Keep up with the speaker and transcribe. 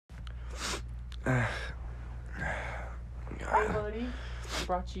Hey, buddy.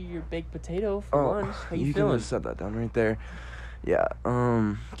 Brought you your baked potato for lunch. How you can feeling? just set that down right there. Yeah.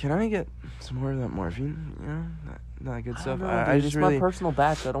 Can I get some more of that morphine? You know, that good I stuff. don't know, dude. I just It's really, my personal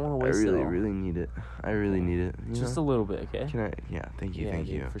batch. I don't want to I waste it all. really need it. I really need it. Just a little bit, okay? Can I? Yeah. Thank you. Yeah, thank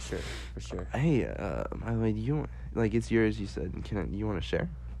dude, you. For sure. Hey, by the way, do you want, like, it's yours? You said. You want to share?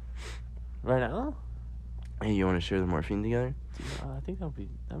 Right now? Hey, you want to share the morphine together? Dude, I think that'd be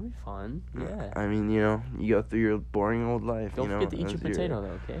fun. Yeah. I mean, you go through your boring old life. Don't forget to eat your potato,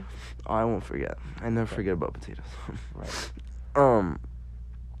 though, okay? Oh, I won't forget. I never Okay. forget about potatoes. Right.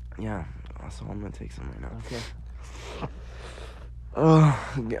 Yeah. So I'm gonna take some right now. Okay.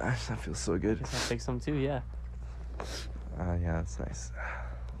 Oh gosh, that feels so good. Guess I'll take some too. Yeah. Yeah, that's nice.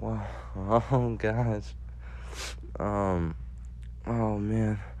 Wow. Oh gosh. Oh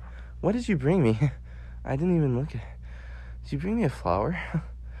man. What did you bring me? I didn't even look at. Did you bring me a flower?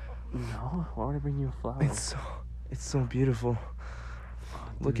 No. Why would I bring you a flower? It's so beautiful. Oh,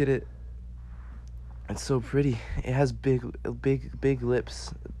 Look dude. at it. It's so pretty. It has big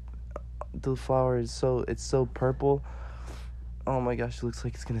lips. The flower is so purple. Oh my gosh, it looks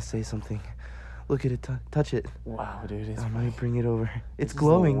like it's gonna say something. Look at it, touch it. Wow, dude. It's Let me bring it over. It's this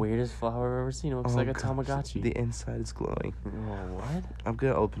glowing. Is the weirdest flower I've ever seen. It looks like a gosh, Tamagotchi. The inside is glowing. Oh, what? I'm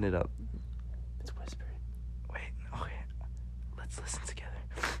gonna open it up. It's whispering. Wait, okay. Let's listen together.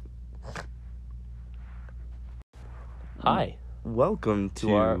 Hi. Welcome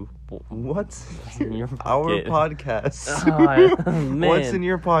to our What's in your our pocket. podcast. Man. What's in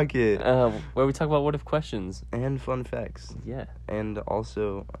your pocket? Where we talk about what if questions. And fun facts. Yeah. And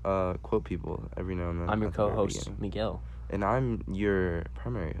also quote people every now and then. I'm your at the very co-host, beginning. Miguel. And I'm your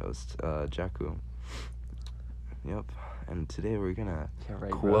primary host, Jaku. Yep. And today we're gonna Yeah,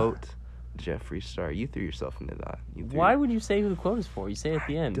 right, quote Jeffree Star. You threw yourself into that. Why would you say who the quote is for? You say it at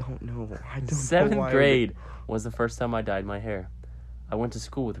the end. I don't know. 7th grade was the first time I dyed my hair. I went to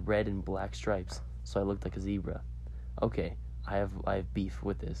school with red and black stripes, so I looked like a zebra. Okay, I have beef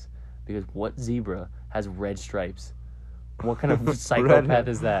with this, because what zebra has red stripes? What kind of psychopath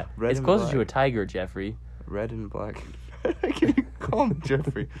is that? Red It's and closer black. to a tiger, Jeffrey. Red and black. Can you call him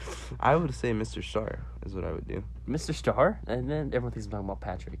Jeffrey? I would say Mr. Star is what I would do. Mr. Star? And then everyone thinks I'm talking about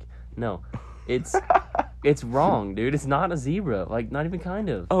Patrick. No, it's wrong, dude. It's not a zebra. Like, not even kind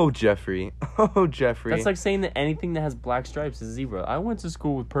of. Oh, Jeffrey. Oh, Jeffrey. That's like saying that anything that has black stripes is a zebra. I went to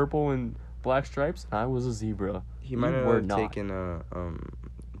school with purple and black stripes. I was a zebra. He might You were have not. taken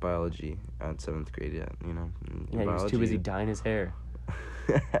biology at 7th grade yet, you know. Yeah, he was too busy dyeing his hair.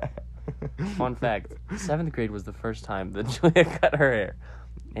 Fun fact, 7th grade was the first time that Julia cut her hair.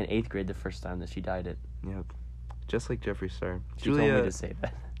 And 8th grade, the first time that she dyed it. Yep. Just like Jeffree Star. She Julia told me to say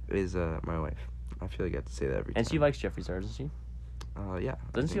that. is my wife. I feel like I have to say that every time. And she likes Jeffree Star, doesn't she? Yeah.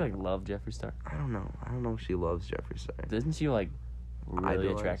 Doesn't she, I like, love Jeffree Star? don't know. I don't know if she loves Jeffree Star. Isn't she, like, really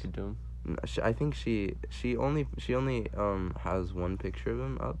Idolize. attracted to him? No, I think she only has one picture of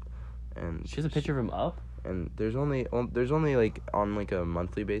him up, and She has a picture of him up? and there's only like on like a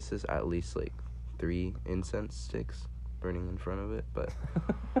monthly basis at least like 3 incense sticks burning in front of it, but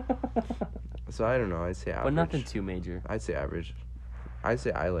so I don't know. I'd say average. But nothing too major. I'd say average. I'd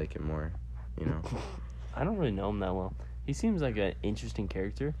say I like him more. You know. I don't really know him that well. He seems like an interesting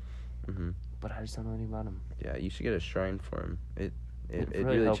character, Mhm. but I just don't know anything about him. Yeah, you should get a shrine for him. It really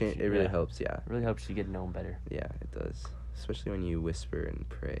really helps it you, really yeah. helps. Yeah. It really helps you get to know him better. Yeah, it does. Especially when you whisper and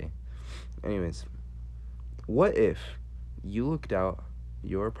pray. Anyways, what if you looked out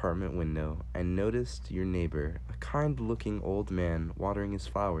your apartment window and noticed your neighbor, a kind-looking old man watering his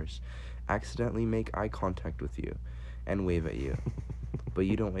flowers, accidentally make eye contact with you and wave at you, but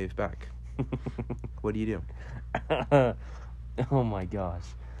you don't wave back? What do you do? Oh my gosh.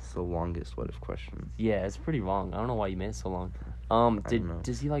 It's the longest what if question. Yeah, it's pretty long. I don't know why you made it so long. don't know.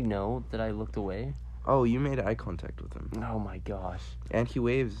 Does he like know that I looked away? Oh, you made eye contact with him. Oh my gosh. And he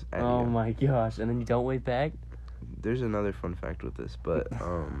waves at Oh you. my gosh. And then you don't wave back? There's another fun fact with this, but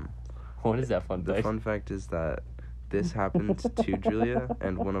What is that fun the fact? fun fact is that this happened to Julia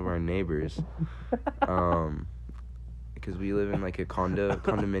and one of our neighbors. Because we live in like a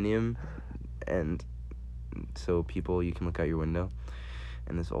condominium, and so you can look out your window.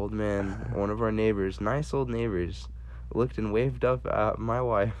 And this old man, one of our neighbors, nice old neighbors, looked and waved up at my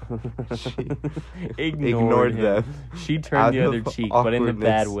wife. She ignored him. them. She turned Out the other of cheek, but in the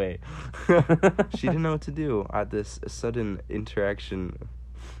bad way. She didn't know what to do at this sudden interaction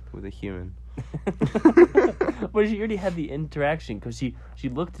with a human. But she already had the interaction because she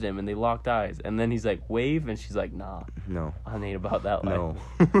looked at him and they locked eyes, and then he's like wave and she's like nah, No. I ain't about that life.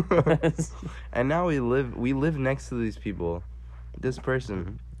 No. And now we live next to these people. This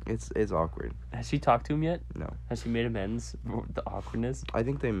person It's awkward. Has she talked to him yet? No. Has she made amends for the awkwardness? I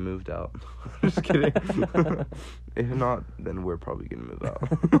think they moved out. Just kidding. If not, then we're probably gonna move out.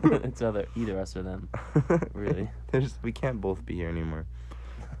 It's either us or them. Really. We can't both be here anymore.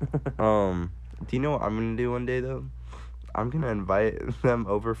 Do you know what I'm gonna do one day though? I'm gonna invite them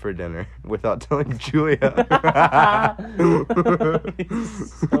over for dinner without telling Julia.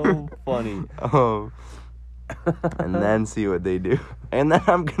 So funny. And then see what they do, and then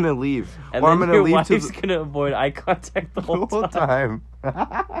I'm gonna leave. And or then I'm gonna your leave wife's gonna avoid eye contact the whole time.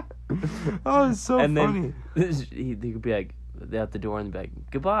 Oh, it's so and funny. Then they could be like, they're at the door and be like,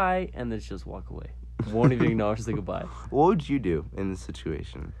 goodbye, and then she'll just walk away. Won't even acknowledge the goodbye. What would you do in this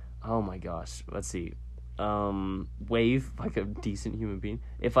situation? Oh my gosh. Let's see. Wave like a decent human being.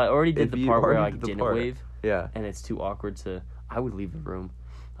 If I already did the part where I didn't wave, yeah, and it's too awkward I would leave the room,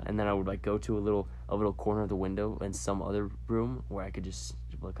 and then I would like go to a little corner of the window in some other room where I could just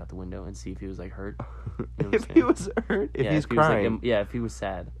look out the window and see if he was like hurt. You know if he was hurt, if he's crying, if he was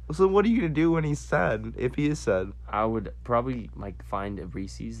sad. So what are you gonna do when he's sad? If he is sad, I would probably like find a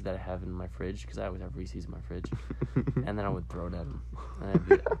Reese's that I have in my fridge because I always have Reese's in my fridge, and then I would throw it at him,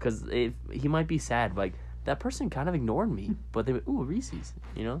 because if he might be sad, like that person kind of ignored me, but they would, ooh, Reese's,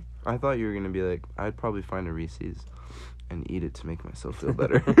 you know. I thought you were gonna be like, I'd probably find a Reese's and eat it to make myself feel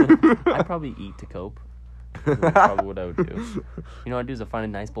better. I'd probably eat to cope. That's probably what I would do. You know what I'd do is I'd find a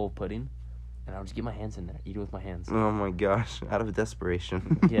nice bowl of pudding, and I would just get my hands in there, eat it with my hands. Oh my gosh, out of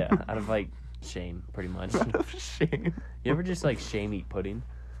desperation. Yeah, out of like shame, pretty much. Out of shame. You ever just like shame eat pudding?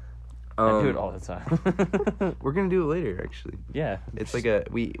 I do it all the time. We're gonna do it later, actually. Yeah. It's like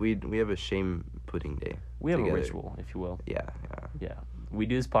we have a shame pudding day. We have together. a ritual, if you will. Yeah. Yeah. We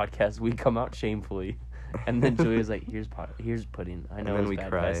do this podcast. We come out shamefully, and then Julia's like, "Here's pudding." I know. And then we bad,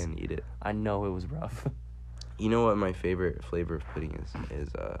 cry guys. and eat it. I know it was rough. You know what my favorite flavor of pudding is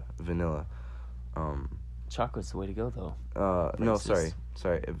vanilla. Chocolate's the way to go, though. No, sorry,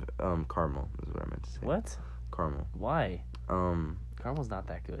 caramel is what I meant to say. What? Caramel. Why? Caramel's not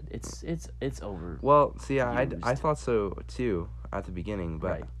that good. It's over. Well, see, I thought so too at the beginning,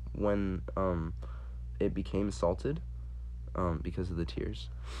 but Right. when it became salted, because of the tears,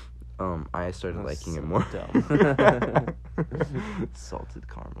 I started liking it more. Dumb. Salted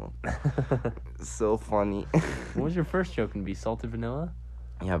caramel. So funny. What was your first joke gonna be? Salted vanilla?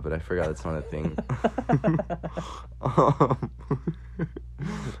 Yeah, but I forgot it's not a thing.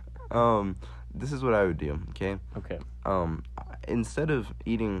 This is what I would do, okay? Okay. Instead of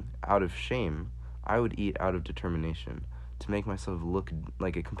eating out of shame, I would eat out of determination to make myself look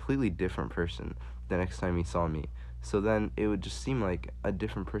like a completely different person the next time he saw me. So then it would just seem like a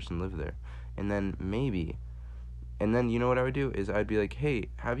different person lived there. And then you know what I would do is I'd be like, hey,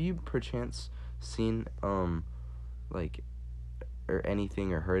 have you perchance seen like or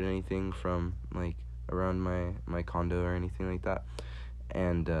anything or heard anything from like around my condo or anything like that?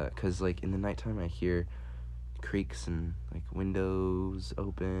 And cuz like in the nighttime I hear creaks and like windows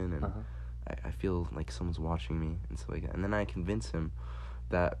open and I feel like someone's watching me and stuff like that. And then I convince him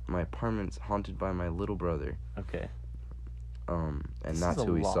that my apartment's haunted by my little brother. Okay. And This that's is a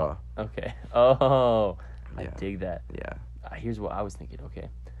who we lot. saw. Okay. Oh, I Yeah. dig that. Yeah. Here's what I was thinking. Okay,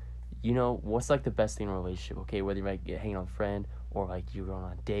 you know what's like the best thing in a relationship? Okay, whether you're like hanging out with a friend or like you're going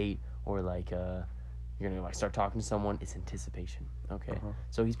on a date or like you're gonna like start talking to someone. It's anticipation. Okay,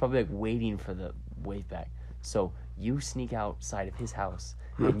 so he's probably like waiting for the wave back. So you sneak outside of his house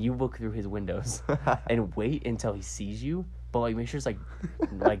and you look through his windows and wait until he sees you. But like make sure it's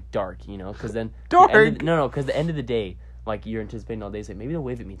like dark, you know, because then Dark. Because the end of the day, like you're anticipating all day. Say maybe they'll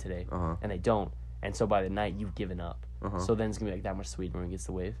wave at me today, and they don't. And so by the night you've given up. So then it's gonna be like that much sweeter when he gets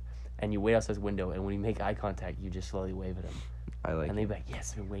the wave. And you wait outside his window, and when you make eye contact, you just slowly wave at him. I like. And they'd be like,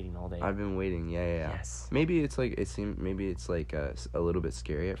 "Yes, I've been waiting all day." I've been waiting. Yeah. Yes. Maybe it's like a little bit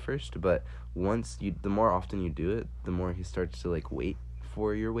scary at first, but the more often you do it, the more he starts to like wait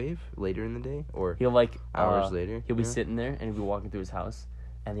for your wave later in the day or He'll like hours later. He'll be sitting there and he'll be walking through his house,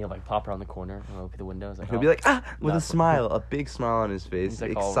 and he'll like pop around the corner and look at the windows. Like, He'll be like with a that's- smile, a big smile on his face, He's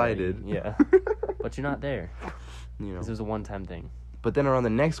like excited. already, yeah. But you're not there. You know. This was a one-time thing. But then around the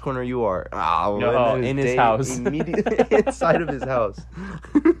next corner you are. No, in his house. Immediately inside of his house.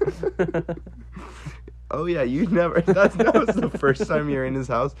 Oh yeah, that was the first time you were in his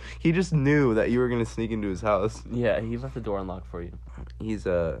house. He just knew that you were gonna sneak into his house. Yeah, he left the door unlocked for you. He's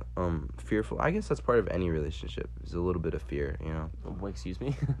fearful. I guess that's part of any relationship. Is a little bit of fear, you know. Wait, excuse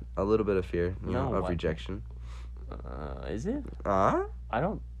me? A little bit of fear, you know, of what? rejection. Is it? I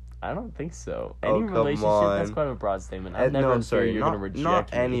don't think so. Oh, Any come relationship, that's on. quite a broad statement. I've never in theory you're going to reject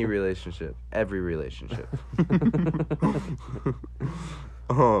not me. any relationship. Every relationship.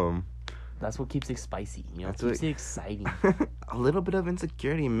 That's what keeps it spicy. You know, That's keeps what- it exciting. A little bit of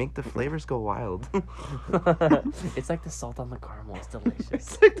insecurity make the flavors go wild. It's like the salt on the caramel. It's delicious.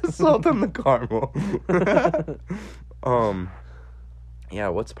 It's like the salt on the caramel. Yeah,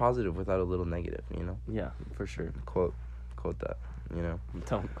 what's positive without a little negative, you know? Yeah, for sure. Quote that, you know?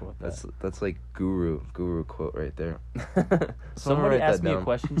 Don't quote that. That's like guru quote right there. Somebody write asked that me a down.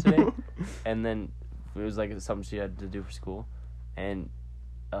 question today, and then it was like something she had to do for school, and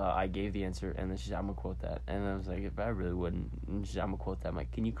I gave the answer, and then she said, "I'm gonna quote that," and I was like, "If I really wouldn't," and she said, "I'm gonna quote that." I'm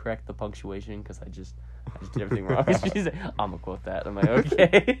like, "Can you correct the punctuation? Because I just did everything wrong." She's like, "I'm gonna quote that." I'm like,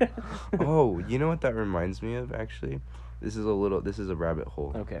 "Okay." Oh, you know what that reminds me of, actually? This is a rabbit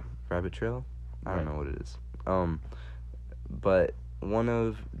hole. Okay. Rabbit trail? I don't Right. know what it is. But one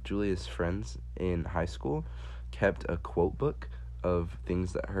of Julia's friends in high school kept a quote book of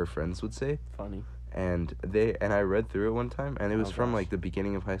things that her friends would say, Funny. and I read through it one time, and it was Oh, from gosh. like the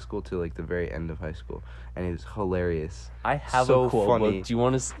beginning of high school to like the very end of high school, and it was hilarious. I have So a quote funny. book. Do you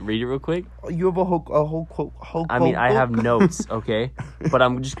want to read it real quick? Oh, you have a whole quote. I mean, I have book? notes, okay? But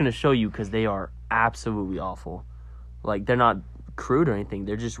I'm just going to show you because they are absolutely awful. Like, they're not crude or anything.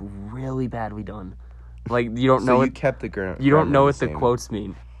 They're just really badly done. Like, you don't So know you what kept the grammar. you don't know what the same. quotes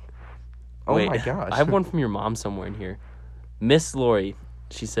mean. Oh Wait, my gosh! I have one from your mom somewhere in here. Miss Lori,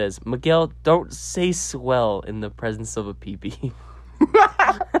 she says, "Miguel, don't say swell in the presence of a peepee."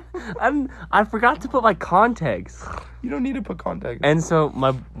 I forgot to put my context. You don't need to put context. And so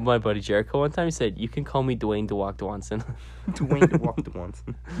my buddy Jericho one time he said, "You can call me Dwayne DeWalk Dwanson." Dwayne DeWalk once.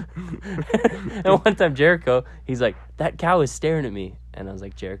 And one time Jericho, he's like, "That cow is staring at me," and I was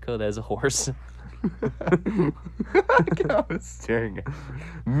like, "Jericho, that is a horse." I was staring at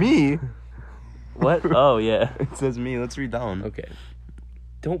me. What? Oh yeah. It says me. Let's read that one. Okay.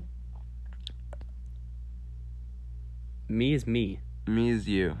 Don't. Me is me, Me is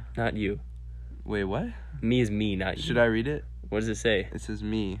you. not you. Wait, what? Me is me, not you. Should I read it? What does it say? It says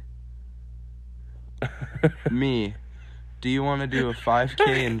me. Me. Do you want to do a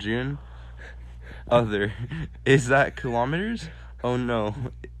 5K in June? Other. Is that kilometers? Oh no.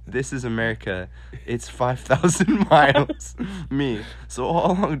 This is America. It's 5,000 miles. Me. So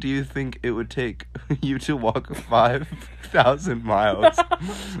how long do you think it would take you to walk 5,000 miles?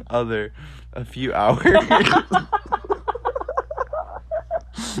 Other. A few hours.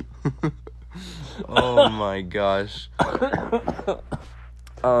 Oh my gosh. I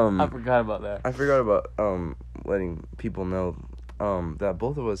forgot about that. I forgot about letting people know that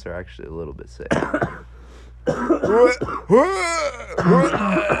both of us are actually a little bit sick.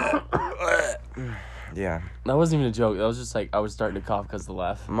 Yeah, That wasn't even a joke. That was just like I was starting to cough because of the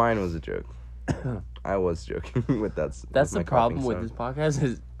laugh. mine was a joke. I was joking with that. That's with the my problem coughing with sound. this podcast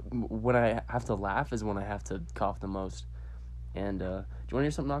is when I have to laugh is when I have to cough the most. And do you want to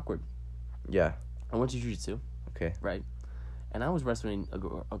hear something awkward? Yeah. I went to jiu-jitsu, Okay. right? And I was wrestling a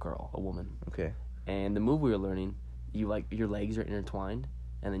woman. Okay. And the move we were learning, you like your legs are intertwined,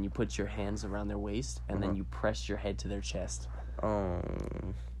 and then you put your hands around their waist, and then you press your head to their chest. Oh.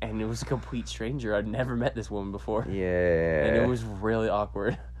 And it was a complete stranger. I'd never met this woman before. Yeah. And it was really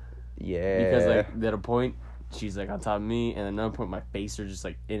awkward. Yeah. Because like at a point she's like on top of me, and at another point my face are just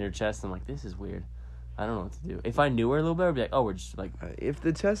like in her chest. I'm like, this is weird. I don't know what to do. If I knew her a little better, I'd be like, oh, we're just like, if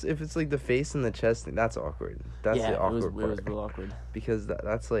it's like the face and the chest, that's awkward. That's yeah, the awkward it was part. real awkward. Because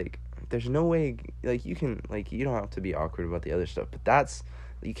that's like, there's no way, like, you can, like, you don't have to be awkward about the other stuff, but that's,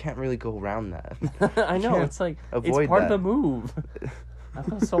 you can't really go around that. I know, can't it's like avoid it's part that. of the move. I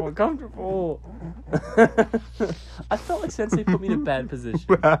felt so uncomfortable. I felt like Sensei put me in a bad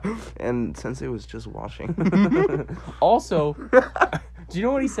position. And Sensei was just watching. Also, do you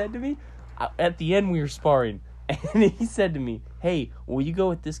know what he said to me? At the end, we were sparring, and he said to me, "Hey, will you go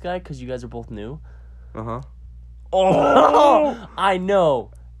with this guy because you guys are both new?" Uh-huh. Oh, I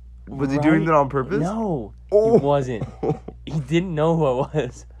know. Was he doing Right? that on purpose? No, Oh. he wasn't. He didn't know who I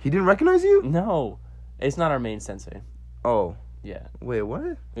was. He didn't recognize you? No, it's not our main sensei. Oh. Yeah, Wait, what?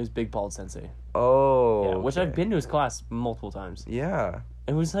 it was Big Bald Sensei. Oh. Yeah, which okay. I've been to his class multiple times. Yeah.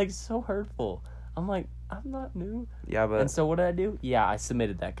 It was like so hurtful. I'm like, I'm not new. Yeah, but And so what did I do? Yeah, I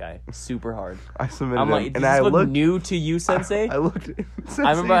submitted that guy super hard. I submitted I'm him, like, and does I this look looked. new to you, Sensei? I looked.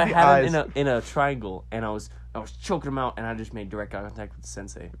 I remember I had him him in a triangle, and I was choking him out, and I just made direct eye contact with the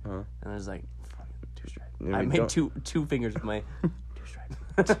Sensei, Uh-huh. and I was like, "Fuck, two strikes." I I mean, made don't- two fingers with my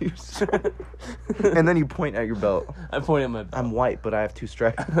two strikes. And then you point at your belt. I pointed at my belt. I'm white, but I have 2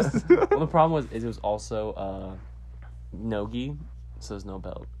 stripes. Well, the problem was it was also no-gi, so there's no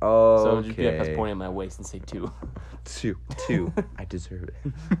belt. Oh, So it would just be like I was okay. pointing at my waist and say two. 2. I deserve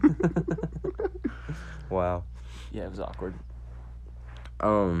it. Wow. Yeah, it was awkward.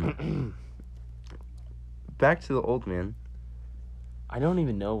 Back to the old man. I don't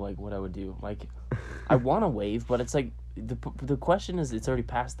even know like what I would do. Like, I want to wave, but it's like the question is it's already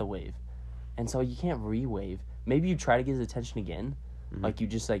past the wave, and so you can't re-wave. Maybe you try to get his attention again, like you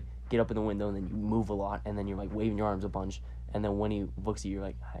just like get up in the window and then you move a lot and then you're like waving your arms a bunch, and then when he looks at you, you're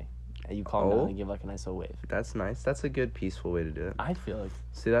like hi, and you calm down and give like a nice little wave. That's nice. That's a good peaceful way to do it. I feel like.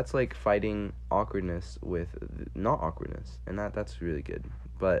 See, that's like fighting awkwardness with not awkwardness, and that's really good.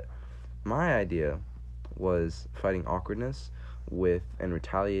 But my idea was fighting awkwardness with and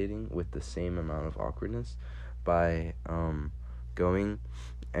retaliating with the same amount of awkwardness by going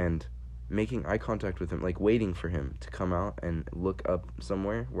and making eye contact with him, like waiting for him to come out and look up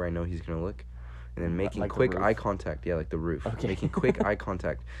somewhere where I know he's gonna look, and then making like quick eye contact. Yeah, like the roof. Okay. Making quick eye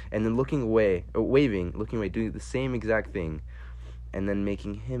contact, and then looking away, or waving, looking away, doing the same exact thing, and then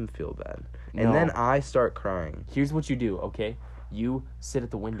making him feel bad. And No. then I start crying. Here's what you do, okay? You sit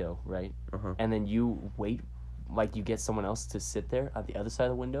at the window, right? Uh-huh. And then you wait, like you get someone else to sit there at the other side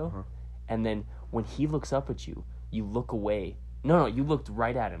of the window. Uh-huh. And then when he looks up at you, you look away. No, you looked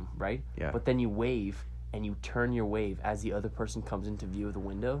right at him, right? Yeah. But then you wave, and you turn your wave as the other person comes into view of the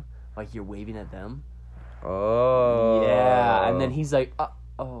window, like you're waving at them. Oh. Yeah, and then he's like,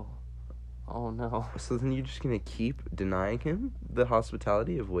 oh no. So then you're just gonna keep denying him the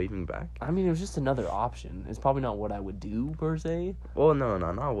hospitality of waving back? I mean, it was just another option. It's probably not what I would do, per se. Well, no,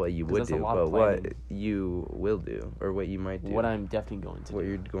 not what you 'Cause would that's a do, lot but of what planning. you will do, or what you might do. What I'm definitely going to What do.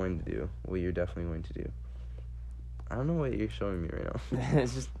 you're going to do. What you're definitely going to do. I don't know what you're showing me right now.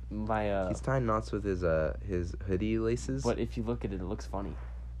 It's just my, He's tying knots with his hoodie laces. But if you look at it, it looks funny.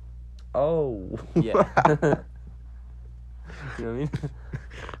 Oh. Yeah. You know what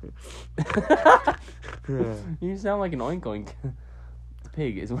I mean? You sound like an oink oink. The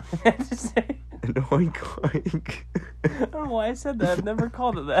pig is what I had to say. An oink oink. I don't know why I said that. I've never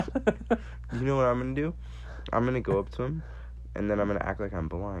called it that. You know what I'm gonna do? I'm gonna go up to him, and then I'm gonna act like I'm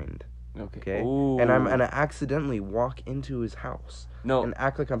blind. Okay? Ooh. And I'm gonna accidentally walk into his house. No. And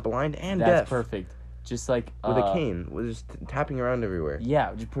act like I'm blind and That's deaf. perfect. Just like With a cane. With just tapping around everywhere.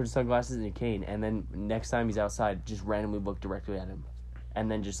 Yeah, just put sunglasses and a cane, and then next time he's outside, just randomly look directly at him, and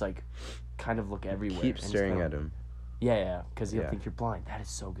then just like, kind of look everywhere. Keep and just staring kinda- at him. Yeah, because he'll Yeah. think you're blind. That is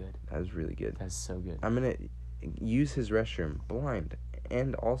so good. That was really good. That is so good. I'm gonna use his restroom blind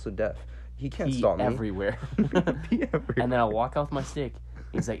and also deaf. He can't Pee stop me. everywhere. Pee everywhere. And then I'll walk out with my stick.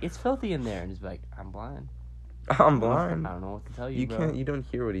 He's like, "It's filthy in there," and he's like, "I'm blind. I'm blind. I don't know what to tell you, You bro. can't. You don't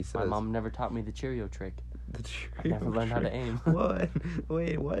hear what he says. My mom never taught me the Cheerio trick. The I never Cheerio learned how to trick. aim. What?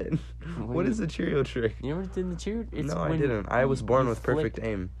 Wait, what? What is the Cheerio trick? You never did the Cheerio? It's No, I when didn't. I was you- born you with perfect flick-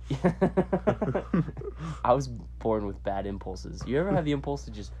 aim. I was born with bad impulses. You ever have the impulse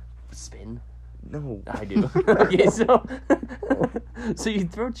to just spin? No. I do. Okay, so you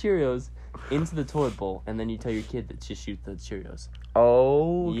throw Cheerios into the toilet bowl, and then you tell your kid to just shoot the Cheerios.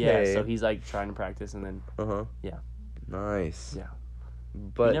 Oh, okay. Yeah, so he's like trying to practice, and then Uh-huh. Yeah. Nice. Yeah.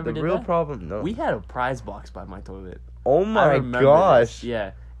 But never the did real that? problem, no. we had a prize box by my toilet. Oh I my remember gosh. this.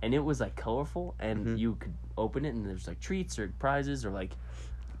 Yeah, and it was like colorful, and Mhm. you could open it, and there's like treats or prizes or like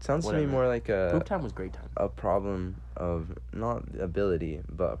Sounds to whatever. me more like poop time was great time. a problem of not ability,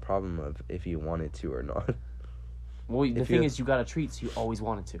 but a problem of if you wanted to or not. Well, the If thing you- is, you got a treat, so you always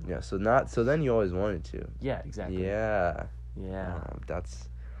wanted to. Yeah, so then you always wanted to. Yeah, exactly. Yeah. Yeah. That's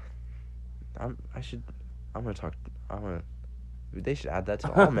they should add that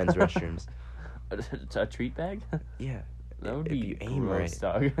to all men's restrooms. A treat bag? Yeah. That would If be you aim gross,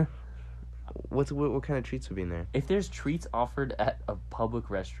 right. dog. What kind of treats would be in there? If there's treats offered at a public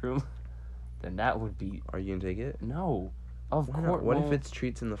restroom, then that would be Are you gonna take it? no. Of Why not? course. What if it's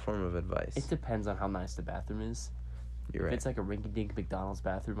treats in the form of advice? It depends on how nice the bathroom is. You're If right. it's like a rinky-dink McDonald's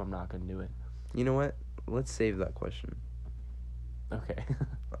bathroom, I'm not gonna do it. You know what? Let's save that question. Okay.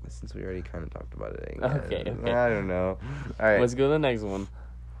 Since we already kind of talked about it. Okay. I don't know. All right. Let's go to the next one.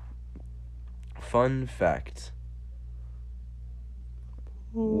 Fun fact.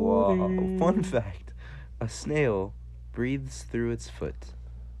 Whoa. Fun fact. A snail breathes through its foot.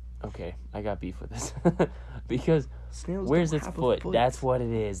 Okay, I got beef with this because Snails where's don't its have a foot? That's what it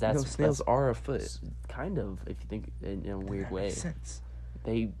is. No, That's snails are a foot. that's kind of, if you think in a weird That way. makes sense.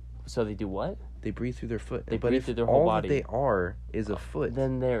 They do what? They breathe through their foot. They but breathe if through their whole all body. that they are is a foot,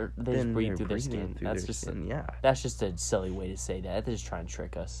 Then they just then breathe they're through their breathing skin. through That's their just skin. Yeah. that's just a silly way to say that. They're just trying to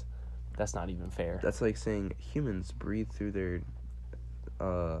trick us. That's not even fair. That's like saying humans breathe through their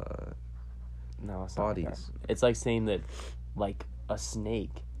No, it's not like that. bodies. It's like saying that, like, a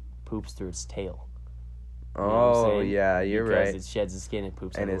snake poops through its tail. You know what I'm Oh, saying? yeah, you're because right. it sheds its skin and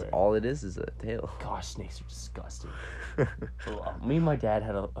poops And everywhere. all it is a tail. Gosh, snakes are disgusting. Me and my dad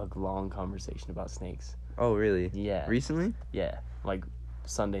had a long conversation about snakes. Oh, really? Yeah. Recently? Yeah, like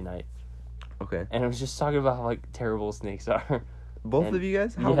Sunday night. Okay. And I was just talking about how, like, terrible snakes are. Both And- of you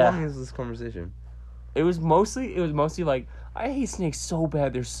guys? How yeah. long is this conversation? It was mostly like, I hate snakes so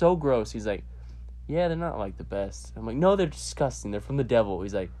bad. They're so gross. He's like, yeah, they're not, like, the best. I'm like, no, they're disgusting. They're from the devil.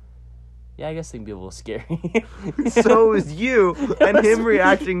 He's like, yeah, I guess they can be a little scary. So is you It and was him me.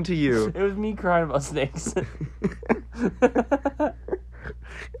 reacting to you. It was me crying about snakes.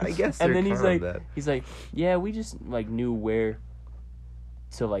 I guess And they're then kind of that. he's like, yeah, we just, like, knew where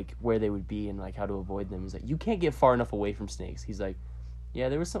they would be and, like, how to avoid them. He's like, you can't get far enough away from snakes. He's like, yeah,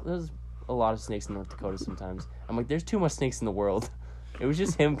 there was a lot of snakes in North Dakota sometimes. I'm like, there's too much snakes in the world. It was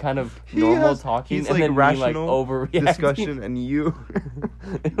just him kind of normal talking he's and like then me, like, rational overreacting. discussion, and you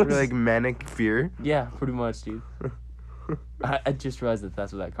It were was- like manic fear. Yeah, pretty much, dude. I just realized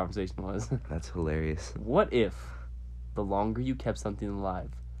that's what that conversation was. That's hilarious. What if the longer you kept something alive,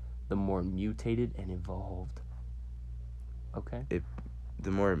 the more mutated and evolved? Okay?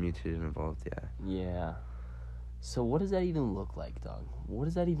 The more it mutated and evolved, yeah. Yeah. So what does that even look like, dog? What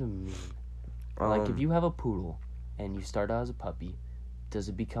does that even mean? Like, if you have a poodle and you start out as a puppy, does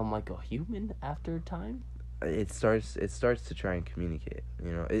it become like a human after a time? it starts to try and communicate,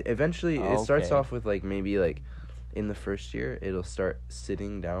 you know. Eventually it starts Okay. off with like maybe like in the first year it'll start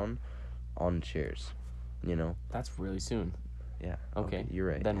sitting down on chairs, you know. That's really soon. Yeah. Okay. You're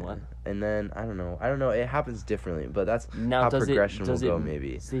right. Then what? And then I don't know, it happens differently, but that's Now how does progression it, does will go it,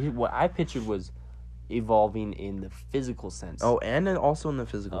 maybe. See, what I pictured was evolving in the physical sense. Oh, and then also in the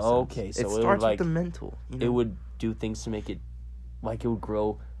physical sense. Okay, so it it would, starts like- with the mental, you know? It would do things to make it, like, it would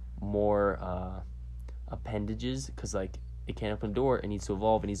grow more appendages, because, like, it can't open a door, it needs to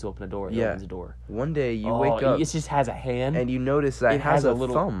evolve, it needs to open a door, it Yeah. opens a door. One day you wake up It just has a hand. and you notice that it has a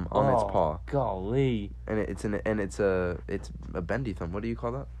little thumb on its paw, Golly. and it's a bendy thumb. What do you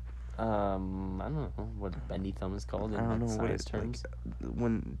call that? I don't know what a bendy thumb is called in, I don't like, know what science it's terms. like.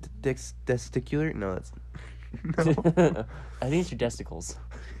 When testicular? No, that's no. I think it's your testicles.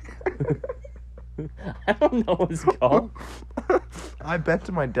 I don't know what it's called. I bent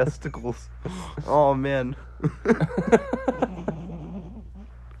my testicles. Oh man.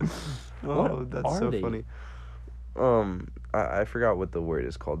 Oh, that's are so they? funny. I forgot what the word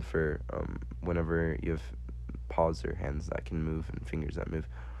is called for whenever you have paws or hands that can move and fingers that move.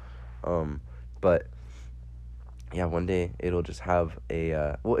 But yeah, one day it'll just have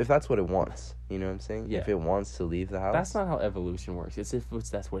a well, if that's what it wants, you know what I'm saying? Yeah. If it wants to leave the house. That's not how evolution works. It's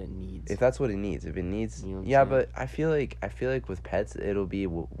that's what it needs. If that's what it needs, if it needs, You know what I'm yeah, saying? but I feel like with pets, it'll be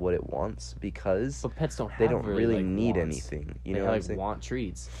what it wants because But pets don't have they don't really like, need wants. anything. You They know what I'm like saying? want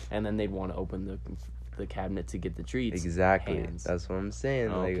treats, and then they'd want to open the cabinet to get the treats. Exactly. Hands. That's what I'm saying.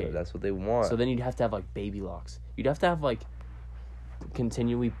 Okay. Like that's what they want. So then you'd have to have like baby locks. You'd have to have like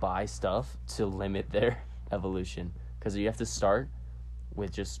continually buy stuff to limit their evolution, because you have to start with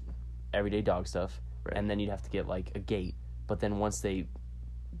just everyday dog stuff, Right. and then you'd have to get like a gate. But then once they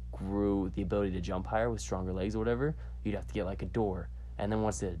grew the ability to jump higher with stronger legs or whatever, you'd have to get like a door. And then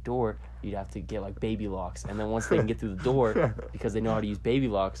once they had a door, you'd have to get like baby locks. And then once they can get through the door, because they know how to use baby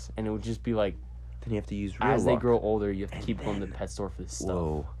locks, and it would just be like, then you have to use real as they lock. grow older, you have to keep going to the pet store for this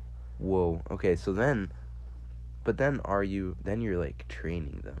stuff. Whoa. Okay, so then, but then you're like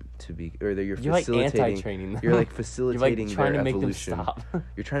training them to be, or you're You're like facilitating. anti-training them. You're like You're facilitating like trying their to make evolution. them stop.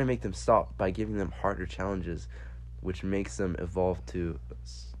 You're trying to make them stop by giving them harder challenges, which makes them evolve to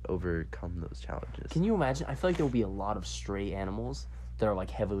overcome those challenges. Can you imagine? I feel like there will be a lot of stray animals that are like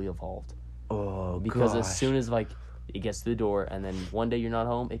heavily evolved, Oh, because gosh. as soon as like it gets to the door, and then one day you're not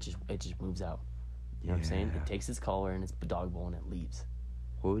home, it just moves out. You know what I'm saying? Yeah. It takes its collar and its dog bowl and it leaves.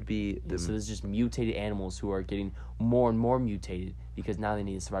 What would be And the so there's just mutated animals who are getting more and more mutated because now they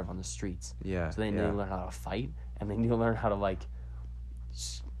need to survive on the streets. yeah? So they need yeah. to learn how to fight, and they need to learn how to like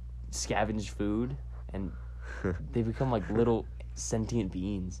scavenge food, and they become like little sentient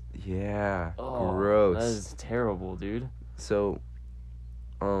beings. Yeah, Oh, gross. That is terrible, dude. So,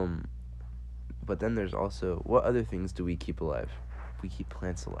 but then there's also, what other things do we keep alive? We keep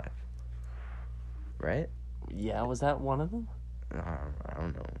plants alive, right? Yeah, was that one of them? I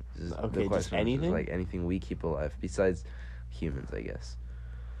don't know. Okay, just question is anything? like anything we keep alive besides humans, I guess.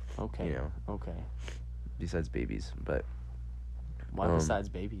 Okay. You know, Okay. besides babies, but Why besides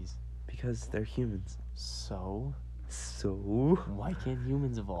babies? because they're humans. So So, why can't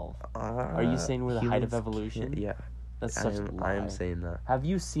humans evolve? Are you saying we're the height of humans evolution? can't- Yeah, That's such a lie. I am saying that. Have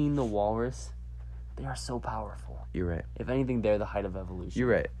you seen the walrus? They are so powerful. You're right. If anything, they're the height of evolution. You're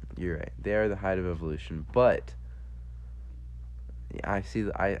right. You're right. They are the height of evolution, but yeah, I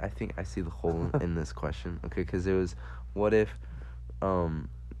think I see the hole in this question. Okay, because it was, what if,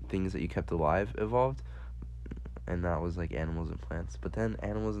 things that you kept alive evolved, and that was like animals and plants. But then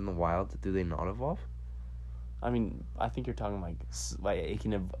animals in the wild, do they not evolve? I mean, I think you're talking like it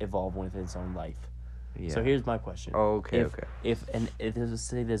can evolve within its own life. Yeah. So here's my question. Oh, okay, if, okay. If there's,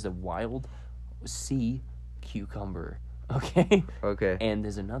 say there's a wild sea cucumber, okay? Okay. And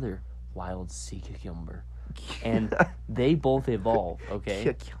there's another wild sea cucumber. And they both evolve,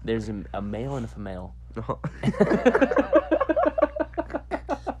 okay? There's a male and a female.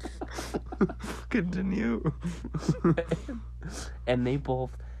 Continue. And they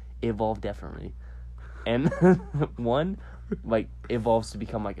both evolve differently. And one like evolves to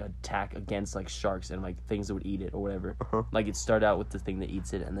become like an attack against like sharks and like things that would eat it or whatever. Like it started out with the thing that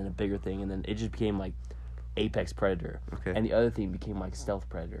eats it and then a bigger thing and then it just became like apex predator. Okay. And the other thing became like stealth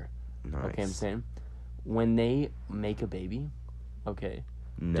predator. Nice. Okay, I'm saying? When they make a baby, okay,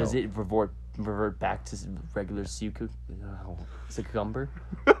 No. does it revert back to regular cucumber?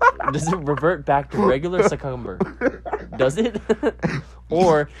 Does it revert back to regular cucumber? Does it?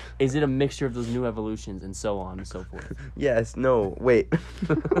 Or is it a mixture of those new evolutions and so on and so forth? Yes. No. Wait.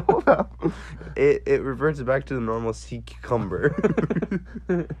 Hold up. It reverts back to the normal sea cucumber.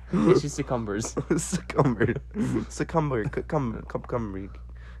 It's just cucumbers. Cucumber.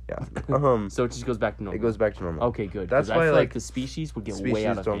 Yeah. So it just goes back to normal. It goes back to normal. Okay, good. That's 'cause why I feel like the species would get species way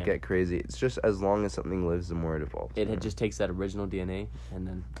out of don't hand. get crazy. It's just as long as something lives, the more it evolves. It just takes that original DNA and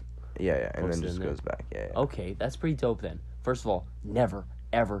then. Yeah, and puts then it just in there. goes back. Yeah. Okay, that's pretty dope then. First of all, never,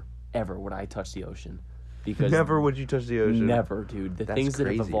 ever, ever would I touch the ocean. Because Never would you touch the ocean. Never, dude. The That's things that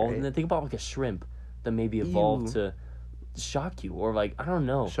have crazy, evolved, right? and then think about like a shrimp that maybe evolved Ew. to shock you, or like I don't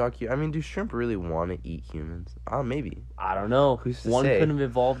know. Shock you. I mean, do shrimp really want to eat humans? Maybe. I don't know. Who's to One say? couldn't have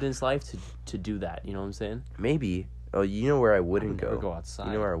evolved in its life to do that. You know what I'm saying? Maybe. Oh, you know where I wouldn't never go? go outside.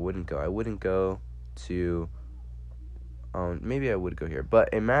 You know where I wouldn't go? I wouldn't go to. Maybe I would go here, but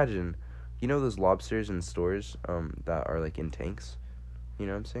imagine, you know those lobsters in stores, that are like in tanks. You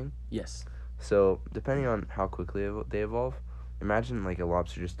know what I'm saying? Yes. So depending on how quickly they evolve, imagine like a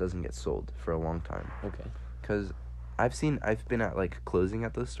lobster just doesn't get sold for a long time. Okay. Because I've been at like closing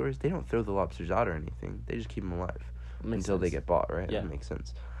at those stores. They don't throw the lobsters out or anything. They just keep them alive Makes until they sense. get bought, right? Yeah. That makes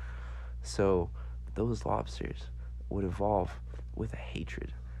sense. So those lobsters would evolve with a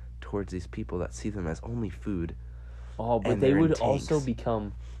hatred towards these people that see them as only food. Oh, but And they they're in would also tanks.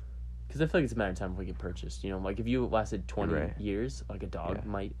 become. Because I feel like it's a matter of time before we get purchased. You know, like if you lasted 20 Right. years, like a dog Yeah.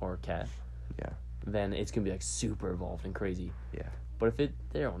 might or a cat. Yeah. Then it's gonna be like super evolved and crazy. Yeah. But if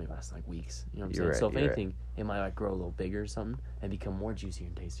they're only lasting like weeks, you know what I'm You're saying? right, So if you're right. anything, it might like grow a little bigger or something and become more juicier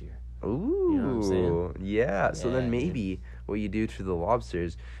and tastier. Ooh. You know what I'm saying? Yeah. So Yeah, then dude. maybe what you do to the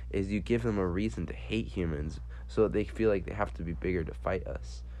lobsters is you give them a reason to hate humans so that they feel like they have to be bigger to fight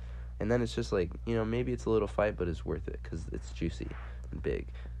us. And then it's just like, maybe it's a little fight, but it's worth it because it's juicy and big.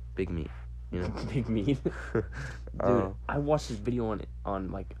 Big meat, you know? Big meat. Dude, Oh. I watched this video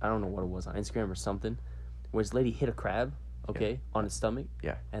on like I don't know what it was on Instagram or something, where this lady hit a crab, okay, on its stomach,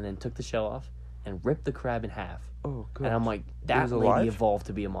 Yeah. and then took the shell off and ripped the crab in half. Oh, good. And I'm like, that was lady alive? evolved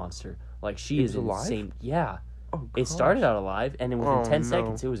to be a monster. Like she It is was alive? insane. Yeah, Oh, it started out alive, and then within Oh, 10 no.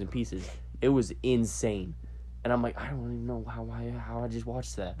 seconds, it was in pieces. It was insane. And I'm like, I don't even know how I just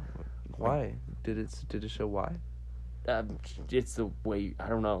watched that. Why? Did it show why? It's the way I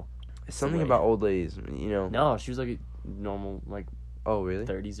don't know. It's something way. about old ladies, No, she was like a normal like Oh, really?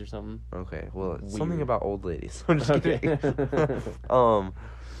 30s or something. Okay. Well, it's something Weird. about old ladies. I'm just Okay. kidding.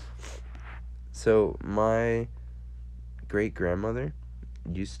 So my great grandmother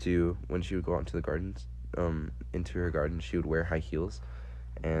used to, when she would go out into the gardens, into her garden, she would wear high heels,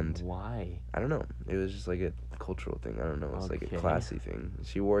 and Why? I don't know. It was just like a cultural thing. I don't know. It's like a Okay. classy thing.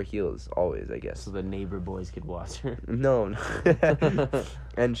 She wore heels always, I guess. So the neighbor boys could watch her. No.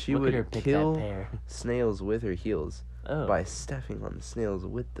 And she Look at her would pick kill that pear. snails with her heels Oh. by stepping on the snails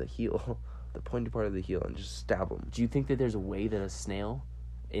with the heel, the pointy part of the heel, and just stab them. Do you think that there's a way that a snail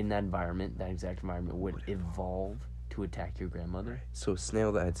in that environment, that exact environment, would evolve to attack your grandmother? So a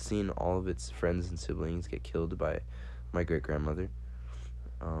snail that had seen all of its friends and siblings get killed by my great grandmother,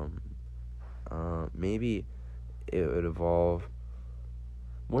 maybe it would evolve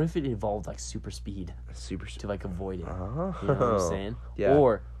What if it evolved like super speed super. to like avoid it? Oh, You know what I'm saying? Yeah.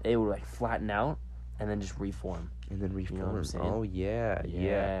 Or it would like flatten out and then just reform. And then know reform. what I'm saying? Oh yeah,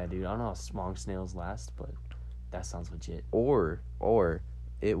 yeah. Dude. I don't know how long snails last, but that sounds legit. Or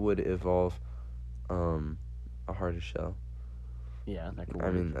it would evolve a harder shell. Yeah, that could I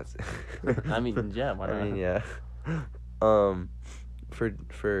work. mean that's. I mean, yeah, why I not? mean, yeah.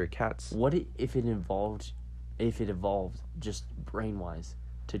 for cats. What if it evolved just brain-wise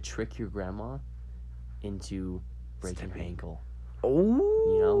to trick your grandma into breaking her ankle? Oh,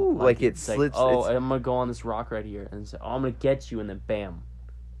 You know, like it it's like, slits. oh, it's, I'm gonna go on this rock right here, and say, oh, I'm gonna get you, and then bam,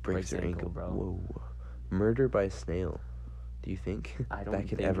 breaks breaks your ankle, bro. Whoa, murder by snail. Do you think I don't that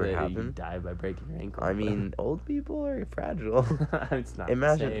could think ever that you happen? die by breaking your ankle. I mean, old people are fragile. It's not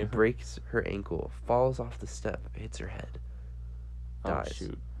Imagine the same. breaks her ankle, falls off the step, hits her head, dies. Oh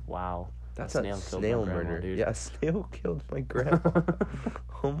shoot! Wow. That's a a snail killed snail my grandma, murder. dude. Yeah, a snail killed my grandma.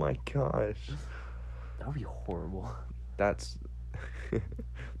 Oh my gosh. That would be horrible. That's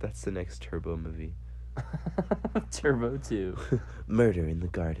that's the next Turbo movie. Turbo 2. Murder in the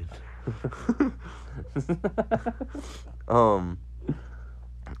Garden.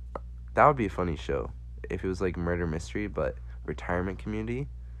 That would be a funny show if it was like murder mystery but retirement community.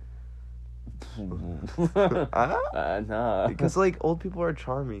 Nah. Because like old people are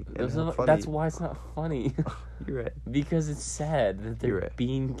charming and funny. That's why it's not funny. You're right. Because it's sad that they're You're right.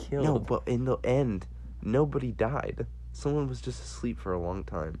 being killed. No, but in the end, nobody died. Someone was just asleep for a long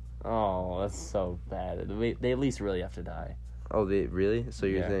time. Oh, that's so bad. They at least really have to die. Oh, they really? So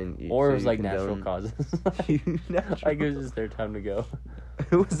you're Yeah. saying... Or so it was you like natural condone- causes. Natural Like it was just their time to go.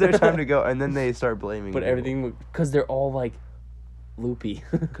 It was their time to go, and then they start blaming But people. everything, because they're all like loopy.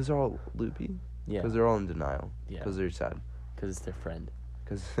 Because they're all loopy? Yeah. Because they're all in denial. Yeah. Because they're sad. Because it's their friend.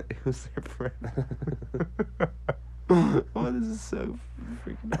 Because it was their friend. Oh, this is so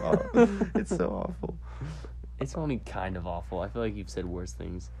freaking awful. It's so awful. It's only kind of awful. I feel like you've said worse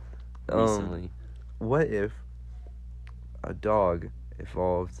things recently. What if a dog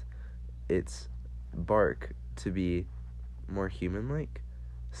evolved its bark to be more human-like?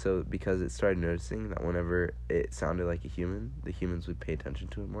 So because it started noticing that whenever it sounded like a human, the humans would pay attention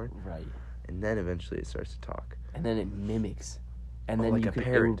to it more. Right. And then eventually it starts to talk. And then it mimics. And then like you a could, it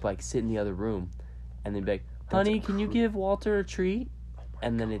parrot. would like sit in the other room and then be like, That's honey, can you give Walter a treat?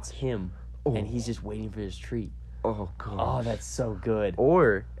 And then it's him. Oh. And he's just waiting for his treat. Oh, God. Oh, that's so good.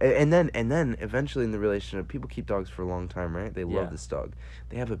 Or and then eventually in the relationship, people keep dogs for a long time, right? They love Yeah. this dog.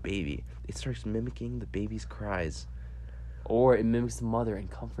 They have a baby. It starts mimicking the baby's cries. Or it mimics the mother and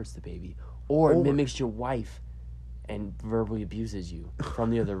comforts the baby. Or it Or- mimics your wife and verbally abuses you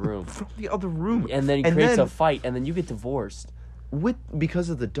from the other room. From the other room. And then he creates a fight, and then you get divorced because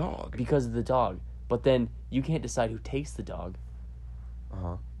of the dog. because of the dog. But then you can't decide who takes the dog.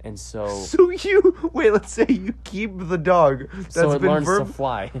 Uh-huh. And so Wait, let's say you keep the dog. That's so it been learns to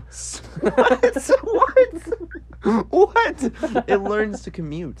fly. What? It learns to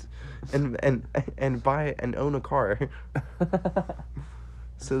commute and buy and own a car.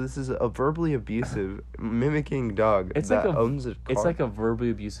 So this is a verbally abusive mimicking dog It's that like owns a car. It's like a verbally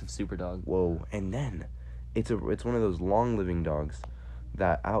abusive super dog. Whoa, and then it's one of those long living dogs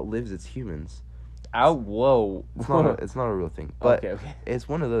that outlives its humans. Whoa. It's not a real thing, but Okay. it's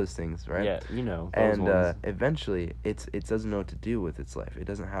one of those things, right? Yeah, you know. Those And ones. eventually, it doesn't know what to do with its life. It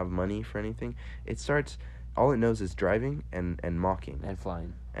doesn't have money for anything. It starts. All it knows is driving and mocking And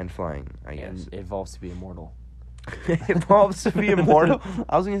flying. and flying. I guess And it evolves to be immortal. it evolves to be immortal.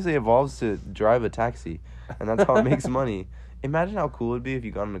 I was gonna say evolves to drive a taxi, and that's how it makes money. Imagine how cool it'd be if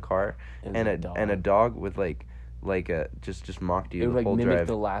you got in a car It and was a dog. a dog with like a just mocked you It the would like whole mimic drive.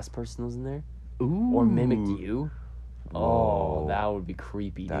 the last person that was in there. Ooh. Or mimicked you. Oh, Whoa. that would be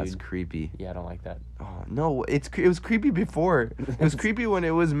creepy, That's dude. creepy. Yeah, I don't like that. Oh no, it was creepy before. It was creepy when it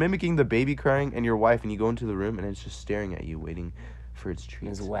was mimicking the baby crying and your wife, and you go into the room and it's just staring at you, waiting for its And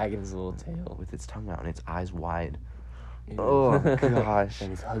treats it's wagging his little tail. with its tongue out and its eyes wide. Ew. Oh, gosh.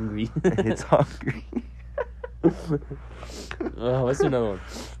 And it's hungry. And it's hungry. Oh, let's do another one.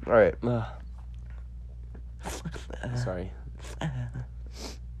 All right. Sorry.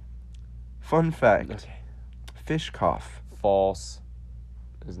 Fun fact: Okay. fish cough. False.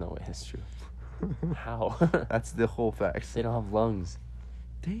 There's no way that's true. How? That's the whole fact. They don't have lungs.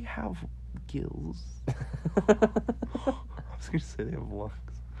 They have gills. I was gonna say they have lungs.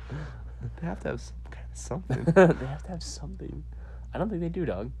 They have to have some kind of something. They have to have something. I don't think they do,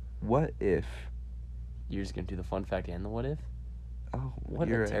 dog. What if? You're just gonna do the fun fact and the what if? Oh, What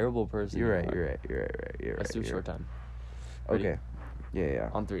you're a right. terrible person. You're you right. are. You're right. You're right. You're right. Let's do a you're short right. time. Ready? Okay. Yeah.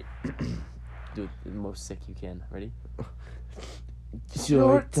 On 3. Do it the most sick you can. Ready?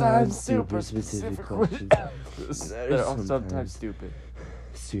 Short time, super specific questions. They're all sometimes stupid.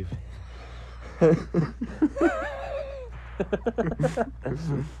 Stupid.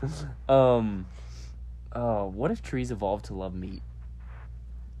 What if trees evolved to love meat?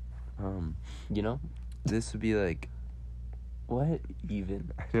 You know? This would be like What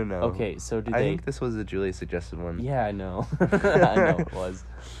even? I don't know. Okay, so do I they... think this was a Julia suggested one. Yeah, I know. I know it was.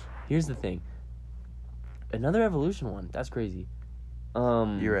 Here's the thing. Another evolution one. That's crazy.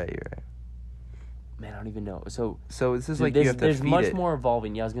 You're right. Man, I don't even know. So this is like you have to there's feed much it. more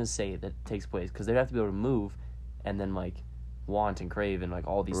evolving. Yeah, I was gonna say that takes place because they'd have to be able to move, and then like want and crave and like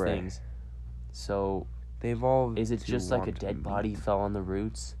all these Right. things. So They evolved. is it to just like a want dead meat. body fell on the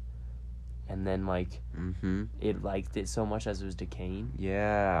roots, and then like Mm-hmm. it liked it so much as it was decaying,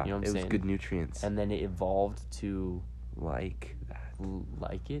 Yeah. You know what I'm it was saying? good nutrients. and then it evolved to Like that.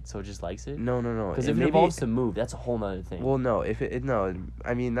 like it, so it just likes it. No. Because if it evolves to move, that's a whole nother thing. Well, no. If it no,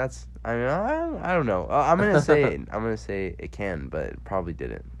 I mean that's. I mean I don't know. I'm gonna say it can, but it probably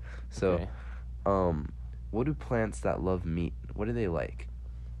didn't. So, Okay. what do plants that love meat? What do they like?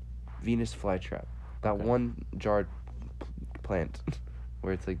 Venus flytrap. That Okay. one jar plant,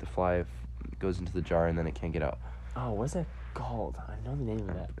 where it's like the fly goes into the jar and then it can't get out. Oh, what's that called? I know the name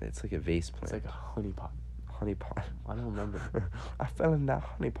of that. It's like a vase It's plant. like a honey pot. Honey pot. I don't remember. I fell in that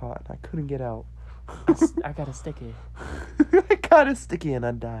honey pot and I couldn't get out. I got a sticky. I got a sticky and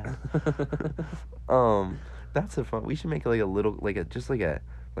I died. That's a fun. We should make like a little, like a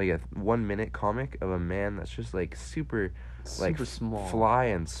 1 minute comic of a man that's just like super, like Super small. fly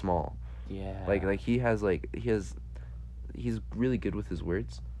and small. Yeah. Like he's really good with his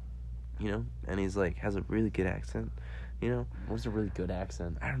words, you know, and he's like has a really good accent, you know. What's a really good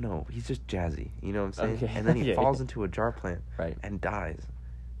accent? I don't know. He's just jazzy, you know what I'm saying? Okay. And then he Yeah, falls yeah. into a jar plant Right. and dies.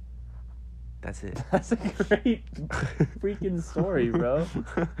 That's it. That's a great freaking story, bro.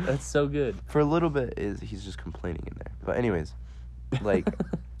 That's so good. For a little bit he's just complaining in there. But anyways, like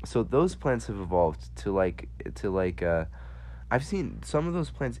so those plants have evolved to I've seen some of those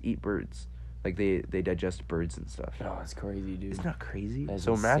plants eat birds. Like they digest birds and stuff. Oh, it's crazy, dude. Isn't that crazy? That is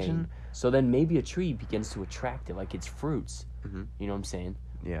So insane. imagine So then maybe a tree begins to attract it, like its fruits. Mhm. You know what I'm saying?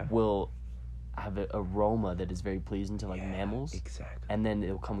 Yeah. Will have an aroma that is very pleasing to like Yeah, mammals, Exactly. and then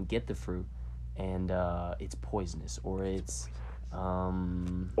it'll come and get the fruit, and it's poisonous or it's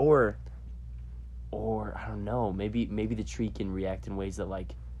Or I don't know. Maybe the tree can react in ways that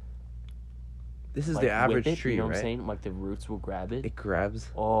like this is like, the whip average it, tree, you know right? what I'm saying? Like the roots will grab it. It grabs.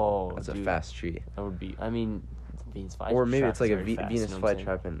 Oh, That's dude, a fast tree. That would be. I mean, Venus flytrap. Or maybe it's like a is very fast, Venus you know what I'm saying?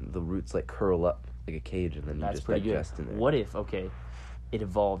 flytrap and the roots like curl up like a cage and then you That's just pretty good. digest in there. What if it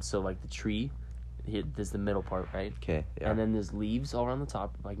evolved so like the tree, here, there's the middle part, right? Okay. Yeah. And then there's leaves all around the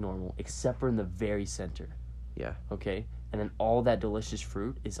top like normal, except for in the very center. Yeah. Okay, and then all that delicious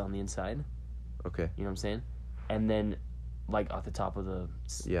fruit is on the inside. Okay. You know what I'm saying? And then, like at the top of the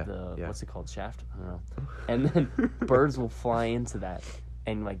Yeah, the yeah. what's it called, shaft? I don't know. And then birds will fly into that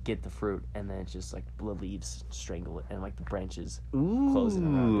and like get the fruit, and then it's just like the leaves strangle it, and like the branches closing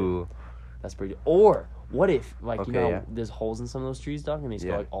around Ooh. it. That's pretty. Or what if like you Okay, know yeah. there's holes in some of those trees, dog, and they just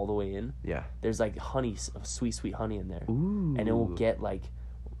Yeah. go like all the way in. Yeah. There's like honey, sweet honey in there, Ooh. and it will get like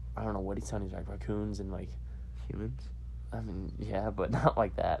I don't know what these honeys are, like raccoons and like. humans. I mean, yeah, but not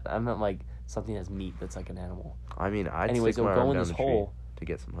like that. I meant like something that's meat that's like an animal. I mean, I'd Anyways, stick my it'll go arm in down this the tree hole, to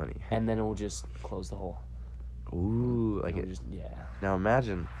get some honey. and then it will just close the hole. Ooh, like It'll it. just yeah. Now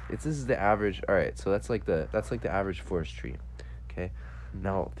imagine this is the average. All right, so that's like the average forest tree. Okay.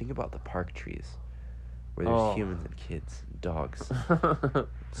 Now think about the park trees, where there's Oh. humans and kids, dogs,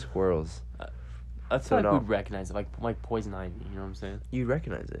 squirrels. I So feel like no. we'd recognize it, like poison ivy. You know what I'm saying? You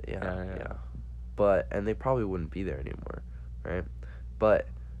recognize it, Yeah. yeah. But and they probably wouldn't be there anymore, right? But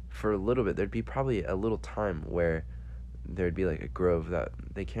for a little bit, there'd be probably a little time where there'd be like a grove that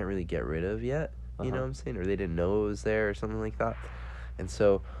they can't really get rid of yet. You know Uh-huh. what I'm saying? Or they didn't know it was there or something like that. And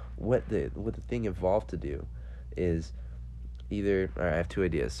so what the thing evolved to do is either all right, I have two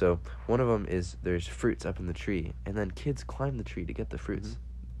ideas. So one of them is there's fruits up in the tree, and then kids climb the tree to get the fruits,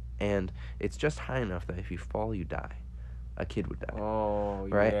 and it's just high enough that if you fall, you die. A kid would die, Oh,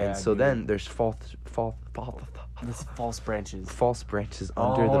 right? yeah, And so dude. then there's This false branches. false branches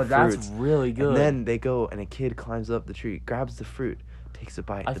under Oh, the that's fruits. really good. And then they go, and a kid climbs up the tree, grabs the fruit, takes a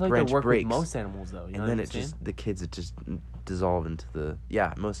bite. I the feel like branch they work breaks, with most animals though. You know and then what it I'm just the kids it just dissolve into the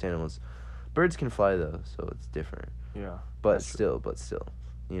most animals. Birds can fly though, so it's different. saying? Yeah. But That's still,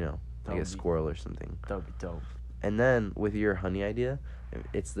 you know, That like a would be- squirrel or something. That would be dope. And then with your honey idea,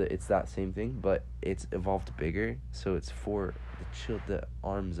 it's that same thing, but it's evolved bigger, so it's for the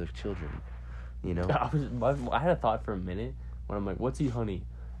arms of children. You know. I had a thought for a minute when I'm like, "What's eat honey?"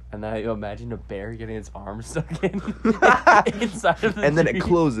 And then I imagine a bear getting its arm stuck in inside of the And then tree. it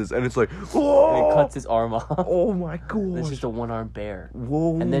closes, and it's like, And whoa! it cuts his arm off. Oh my And it's god! just a one-armed bear.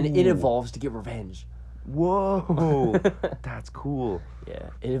 Whoa! And then it evolves to get revenge. Whoa, that's cool. Yeah,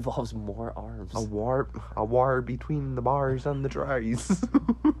 it involves more arms. A war between the bars and the tries.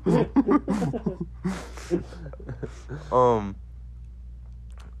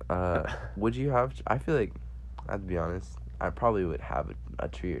 Would you have? I feel like, I'd be honest, I probably would have a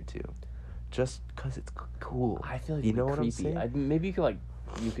tree or two, just cause it's cool. I feel like you it'd know be what I'm creepy. saying? Maybe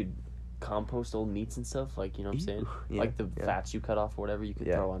you could compost old meats and stuff. Like, you know what I'm saying? Yeah, Like the fats you cut off or whatever, you could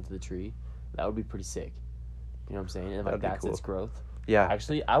Yeah. throw onto the tree. That would be pretty sick. You know what I'm saying? And like That'd be that's cool. its growth. Yeah,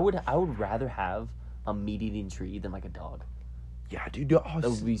 Actually, I would rather have a meat eating tree than like a dog. yeah, dude. That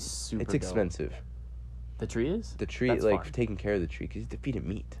would be super. It's dope. expensive. The tree is. The tree, That's like fine. taking care of the tree, because you have to feed it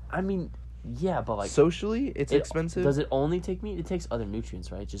meat. I mean, yeah, but like Socially, it's expensive. Does it only take meat? It takes other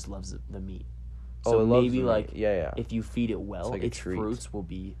nutrients, right? It just loves the meat. Oh, So it loves maybe the like meat. Yeah. if you feed it well, like a its treat. fruits will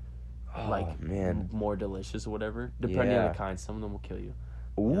be Oh like man. more delicious or whatever. Depending on Yeah. the kind, some of them will kill you.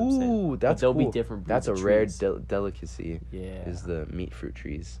 Ooh, know what I'm saying? But that's there'll cool. be different That's a breeds of rare trees. delicacy. Yeah, Is the meat fruit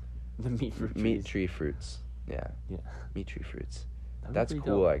trees. the meat fruit trees. Meat tree fruits. Yeah. Yeah. Meat tree fruits. That'd be That's pretty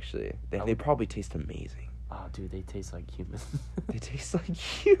cool, dope. actually. They I they would- probably taste amazing. Oh, dude, they taste like humans. They taste like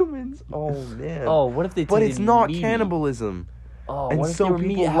humans. Oh man. Oh, what if they? but it's tasted not meaty? cannibalism. Oh, and what if so they were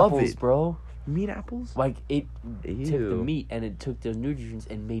meat people love apples, it. bro? Meat apples. Like it took the Ew. meat and it took the nutrients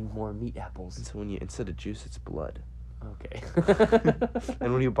and made more meat apples. And so when you instead of juice, it's blood. Okay.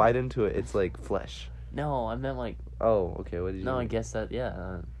 And when you bite into it, it's like flesh. No, I meant like Oh, okay. What did you? no. I mean? guess that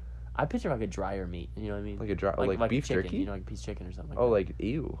I picture like a drier meat. You know what I mean? Like a dry, like a beef chicken, jerky. You know, like a piece of chicken or something. Like Oh, that. like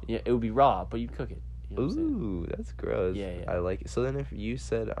ew. Yeah, it would be raw, but you'd cook it. You know what I'm saying? Ooh, that's gross. Yeah, yeah. I like it. So then, if you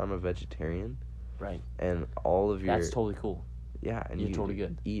said I'm a vegetarian, Right. and all of your That's totally cool. yeah, and you're you totally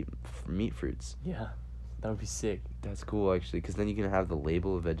good. eat meat fruits, Yeah, that would be sick. that's cool actually. Because then you can have the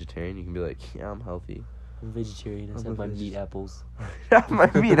label of vegetarian. You can be like, yeah, I'm healthy. I'm a vegetarian. I I'm just a have my veg- meat apples.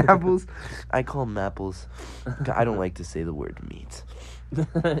 My meat apples. I call them apples. I don't like to say the word meat.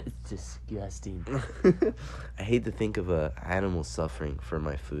 It's disgusting. I hate to think of a animal suffering for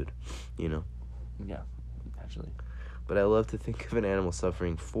my food, you know. Yeah, actually. But I love to think of an animal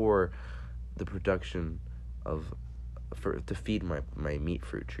suffering for the production to feed my meat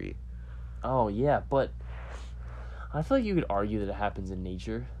fruit tree. Oh yeah, but I feel like you could argue that it happens in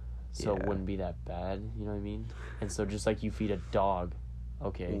nature, so it Yeah. wouldn't be that bad. You know what I mean? And so just like you feed a dog,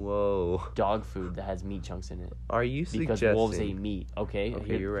 okay, Whoa. dog food that has meat chunks in it Are you because suggesting? wolves ate meat. Okay,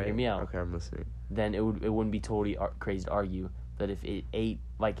 Okay, you're right. Hear me out. Okay, I'm listening. Then it wouldn't be totally crazy to argue that if it ate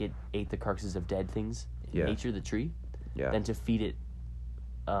the carcasses of dead things in Yeah. nature, the tree, Yeah, then to feed it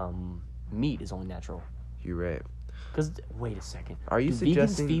meat is only natural. you're right. Because wait a second, Are you do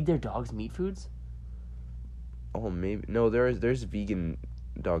suggesting? vegans feed their dogs meat foods? Oh, maybe no. There's vegan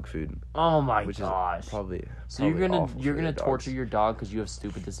dog food, Oh my which gosh! is probably. So you're probably gonna awful you're for gonna the torture dogs. your dog because you have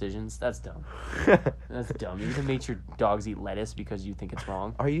stupid decisions? That's dumb. That's dumb. You're gonna make your dogs eat lettuce because you think it's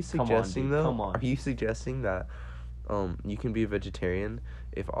wrong. Are you Come on, suggesting dude, though? come on. Are you suggesting that you can be a vegetarian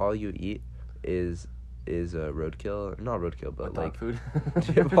if all you eat is roadkill? Not roadkill, but Dog like food.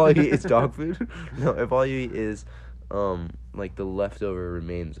 if all you eat is dog food? No, if all you eat is like the leftover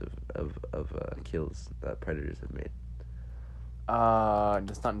remains of kills that predators have made.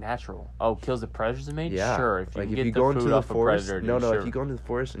 That's not natural. Oh, kills the predators have made? Yeah. Sure. If you like can if get you the go food into the off forest, a predator, no, dude, sure. if you go into the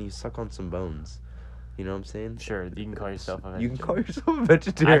forest and you suck on some bones, you know what I'm saying? Sure, you can call yourself a You can vegetarian. call yourself a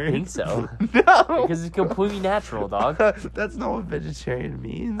vegetarian. I think so. No, Because it's completely natural, dog. That's not what vegetarian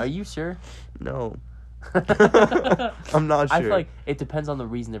means. Are you sure? No. I'm not sure. I feel like it depends on the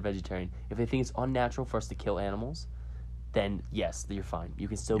reason they're vegetarian. If they think it's unnatural for us to kill animals, then yes, you're fine. You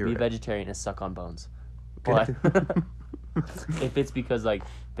can still You're be a right. vegetarian and suck on bones. Okay. But if it's because like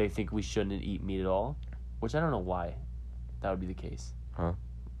they think we shouldn't eat meat at all, which I don't know why that would be the case.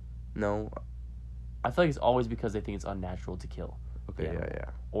 No. I feel like it's always because they think it's unnatural to kill Okay. the Yeah. animal. Yeah.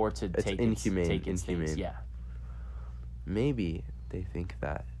 or to It's take inhumane, take its things. inhumane. Yeah. Maybe they think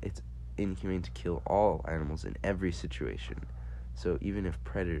that it's inhumane to kill all animals in every situation. So even if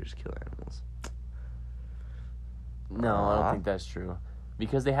predators kill animals. No, I don't think that's true.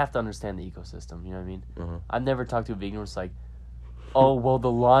 Because they have to understand the ecosystem, you know what I mean? Uh-huh. I've never talked to a vegan who's like, oh, well,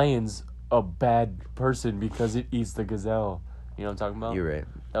 the lion's a bad person because it eats the gazelle. You know what I'm talking about? You're right.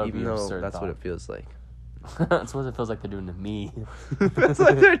 That would Even be an though absurd that's what thought. it feels like. That's what it feels like they're doing to me. That's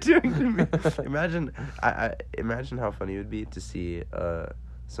what they're doing to me. Imagine, I imagine how funny it would be to see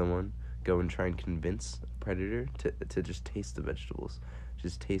someone go and try and convince a predator to just taste the vegetables,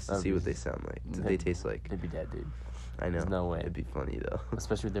 just taste to That'd see be- what they sound like. What they taste like. They'd be dead, dude. I know. There's no way. It'd be funny though.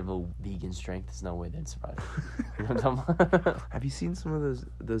 Especially with their little vegan strength, there's no way they'd survive. You know what I'm talking about? Have you seen some of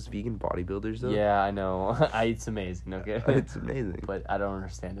those vegan bodybuilders though? Yeah, I know. It's amazing, okay? It's amazing. But I don't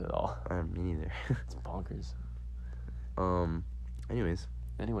understand it at all. Me neither. It's bonkers. Anyways,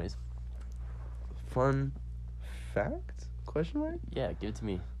 Anyways, fun fact? Question mark? yeah, give it to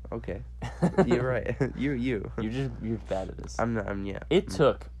me. Okay. You're right. you. You're bad at this. I'm not. Yeah. It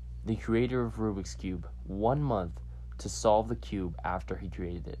took the creator of Rubik's Cube 1 month to solve the cube after he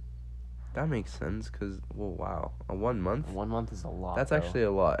created it. That makes sense, because, well, wow. 1 month? 1 month is a lot. That's though. actually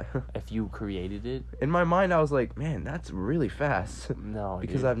a lot. If you created it. In my mind, I was like, man, that's really fast. No,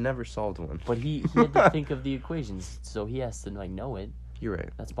 Because dude. I've never solved one. But he had to think of the equations, so he has to, like, know it. You're right.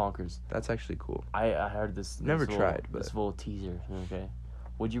 That's bonkers. That's actually cool. I heard this. Never this tried, This but- little teaser, okay?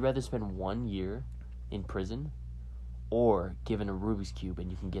 Would you rather spend 1 year in prison or given a Rubik's Cube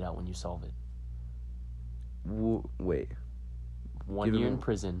and you can get out when you solve it? Wait. 1 Given year a- in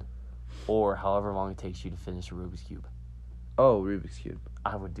prison or however long it takes you to finish a Rubik's Cube. Oh, Rubik's Cube.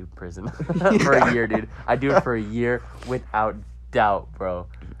 I would do prison for a year, dude. I'd do it for a year without doubt, bro.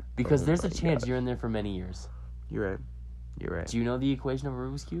 Because Oh there's a my chance gosh. you're in there for many years. You're right. You're right. Do you know the equation of a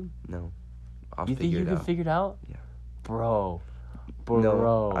Rubik's Cube? No. I'll You think figure you it can out. figure it out? Yeah. Bro.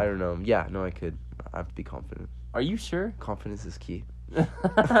 No, I don't know. Yeah, no, I could. I have to be confident. Are you sure? Confidence is key.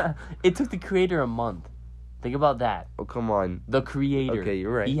 It took the creator a month. Think about that. Oh, come on. The creator. Okay,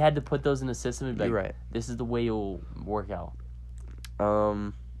 you're right. He had to put those in a system and be like, You're right. this is the way it'll work out.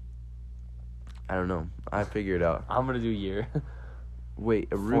 I don't know. I figure it out. I'm gonna do a year. Wait,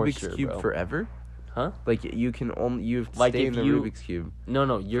 a For Rubik's sure, Cube bro. forever? Huh? Like, you can only, you have to Like, stay if in the you- Rubik's Cube No,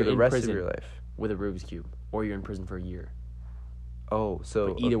 you're for the in rest prison of your life. with a Rubik's Cube. Or you're in prison for a year. Oh,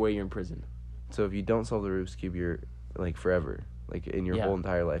 so But either way, you're in prison. so if you don't solve the Rubik's Cube, you're like forever. Like in your Yeah. whole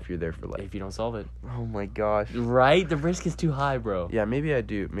entire life, you're there for life. If you don't solve it. Oh my gosh. Right? The risk is too high, bro. Yeah, maybe I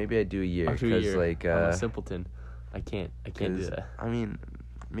do. Maybe I do a year I'll do a because year. like I'm a simpleton. I can't do 'cause, that. I mean,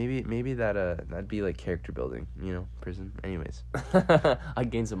 maybe that'd be like character building, you know, prison. Anyways, I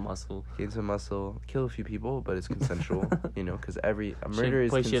gain some muscle. gain some muscle, kill a few people, but it's consensual, you know, because a murder is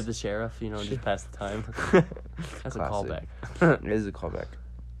Play Shiv the Sheriff, you know, just Shiv- pass the time. That's a Classic. callback. It is a callback.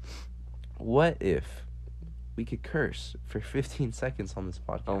 What if we could curse for 15 seconds on this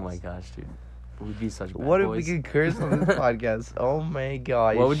podcast? Oh my gosh, dude. We'd be such bad What if boys. we could curse on this podcast? Oh my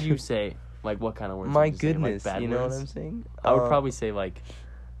gosh. What would you say? Like, what kind of words My would you say? Like, goodness, bad you know words? what I'm saying? I would probably say, like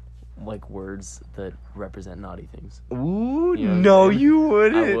words that represent naughty things. Ooh, You know what I'm no, saying? you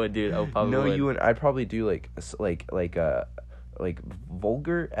wouldn't. I would, dude. I probably No, would. you wouldn't. I'd probably do like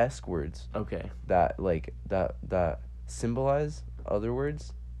vulgar-esque words Okay. that symbolize other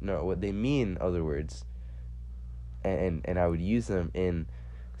words. No, what they mean other words. And I would use them in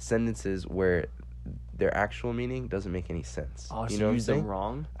sentences where their actual meaning doesn't make any sense. Oh, so you know what I'm use them saying?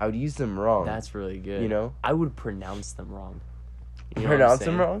 wrong? I would use them wrong. That's really good. You know? I would pronounce them wrong. You know what I'm Pronounce them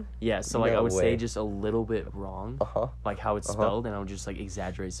saying? wrong? Yeah, so like No I would way. say just a little bit wrong, Uh-huh. like how it's Uh-huh. spelled, and I would just like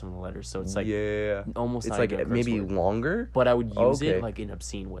exaggerate some of the letters, so it's like yeah. almost It's not like even a curse maybe word. longer. But I would use Okay. it like in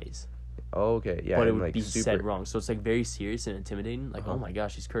obscene ways. Oh, okay. Yeah. but it and, would like, be super. said wrong. So it's like very serious and intimidating. Like, Uh-huh. oh my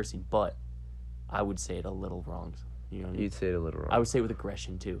gosh, he's cursing. But I would say it a little wrong. You know what I mean? You'd say it a little wrong. I would say it with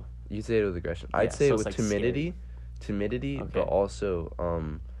aggression too. You'd say it with aggression. Yeah, I'd say so it it's, with like, timidity, Okay. but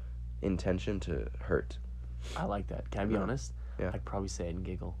also intention to hurt. I like that. Can I be Yeah. honest? Yeah. I'd probably say it and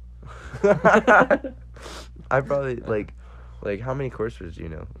giggle. I probably like how many curse words do you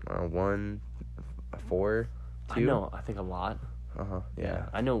know? 1, 4, 2. I know. I think a lot. Yeah.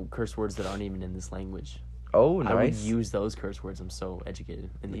 I know curse words that aren't even in this language. Oh, I would nice. use those curse words. I'm so educated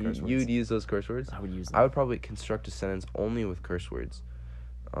in the curse words. You'd use those curse words. I would use them. I would probably construct a sentence only with curse words.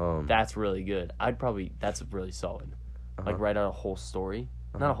 That's really good. That's really solid. Like Uh-huh. write out a whole story.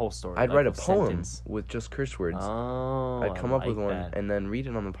 Not a whole story. I'd like write a a poem sentence. with just curse words. Oh, I'd come I up with like one that. and then read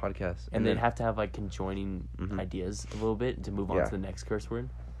it on the podcast. And they'd then have to have like conjoining Mhm. ideas a little bit to move on Yeah. to the next curse word.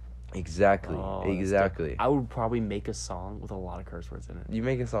 exactly, Oh, that's dope. exactly. I would probably make a song with a lot of curse words in it. You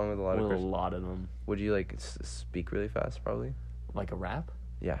make a song with a lot of With a curse. lot of them. Would you like speak really fast? Probably. Like a rap?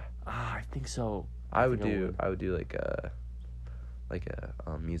 Yeah. I think so. I would think I do. would. I would do like a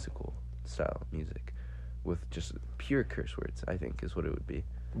musical style music, with just pure curse words. I think is what it would be.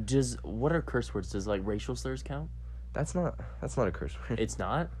 What are curse words? Does like racial slurs count? That's not a curse word. It's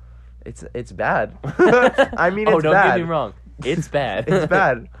not? It's bad. I mean, it's don't bad. get me wrong. It's bad. It's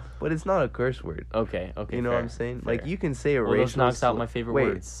bad, but it's not a curse word. Okay. You know fair, what I'm saying? fair. Like you can say a Well, racial. those knocks out slur- my favorite Wait,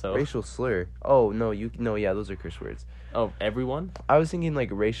 words, so- racial slur. Oh no, yeah, those are curse words. Oh, everyone? I was thinking like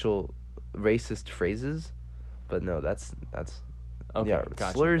racist phrases, but no, that's Okay, yeah.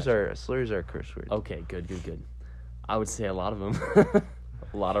 gotcha, slurs gotcha. are curse words. Okay, good. I would say a lot of them.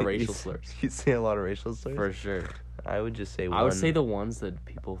 A lot of racial slurs. You say a lot of racial slurs? For sure. I would just say one. I would say the ones that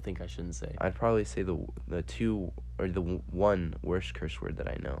people think I shouldn't say. I'd probably say the two or the one worst curse word that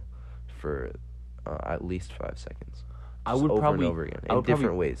I know for at least 5 seconds. I would over probably and over again in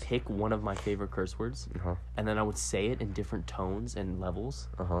different ways. Pick one of my favorite curse words, and then I would say it in different tones and levels,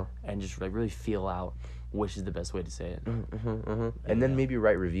 and just like really feel out which is the best way to say it. And then maybe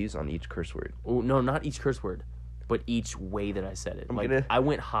write reviews on each curse word. Oh no, not each curse word, but each way that I said it. I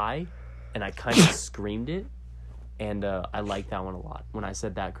went high, and I kind of screamed it, and I liked that one a lot. When I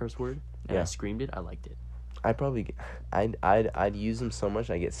said that curse word and I screamed it, I liked it. I'd use them so much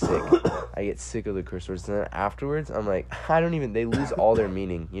I get sick. I get sick of the curse words, and then afterwards I'm like, they lose all their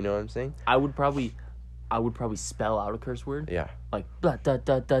meaning. You know what I'm saying? I would probably spell out a curse word. Yeah. Like blah da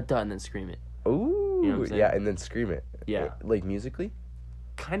da da da, and then scream it. Ooh. You know what I'm saying? Yeah, and then scream it. Yeah. Like musically?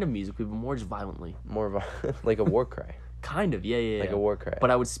 Kind of musically, but more just violently. More of a like a war cry. Kind of, yeah. Like a war cry. But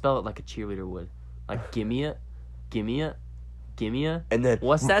I would spell it like a cheerleader would. Like gimme a. And then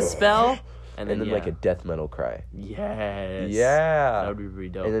what's that spell? And then like a death metal cry. Yes. Yeah. That would be pretty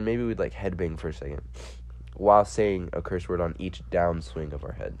dope. And then maybe we'd like headbang for a second while saying a curse word on each downswing of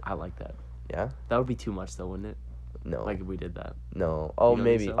our head. I like that. Yeah? That would be too much though, wouldn't it? No. Like if we did that. No. Oh,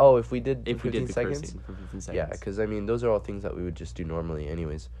 maybe. So? Oh, if we did if 15 we did the seconds? cursing for 15 seconds. Yeah, because I mean, those are all things that we would just do normally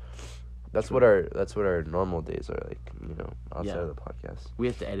anyways. That's what our normal days are like, outside of the podcast. We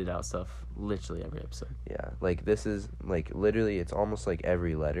have to edit out stuff literally every episode. Yeah, like this is like literally it's almost like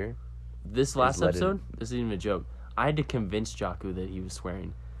every letter. This last episode, this isn't even a joke. I had to convince Jaku that he was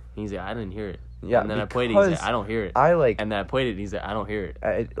swearing. And he's like, I didn't hear it. Yeah, and then I played it, he's like, I don't hear it. And then I played it, and he's like, I don't hear it.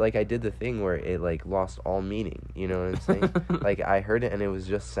 I did the thing where it like lost all meaning, you know what I'm saying? Like I heard it and it was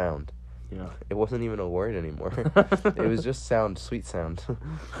just sound. Yeah. It wasn't even a word anymore. It was just sound, sweet sound.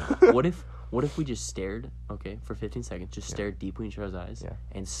 What if we just stared, for 15 seconds, stared deeply into each other's eyes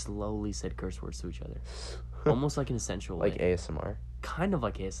and slowly said curse words to each other? Almost like an essential like way. ASMR? Kind of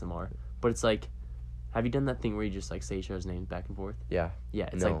like ASMR, but it's like, have you done that thing where you just like say each other's names back and forth? Yeah. Yeah,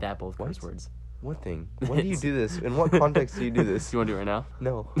 it's like that, both curse words. What thing? When do you do this? In what context do you do this? Do you want to do it right now?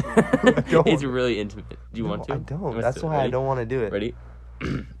 No. Don't. It's really intimate. Do you want to? I don't. That's why I don't want to do it. Ready?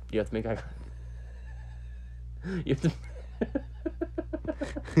 You have to make eye You have to...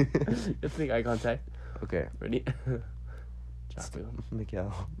 you have to make eye contact. Okay. Ready? Jaku.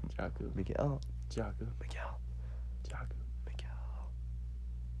 Miguel. Jaku. Miguel. Jaku. Miguel. Jaku. Miguel.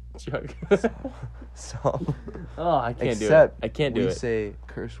 Jaku. Stop. Oh, I can't do it. I can't do it. We say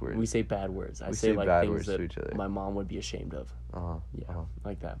curse words. We say bad words. I We say say like bad things words that to each other. my mom would be ashamed of. Yeah,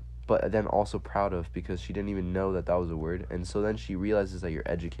 like that. But then also proud of because she didn't even know that was a word. And so then she realizes that you're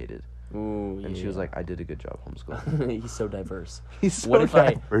educated. Ooh, and she was like, I did a good job homeschooling. He's so diverse. He's so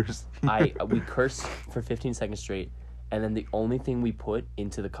diverse. We curse for 15 seconds straight, and then the only thing we put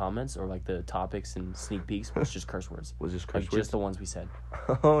into the comments or like the topics and sneak peeks was just curse words. Just the ones we said.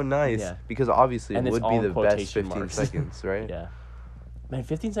 Oh, nice. Yeah. Because obviously it would be the best 15 marks. seconds, right? Yeah. Man,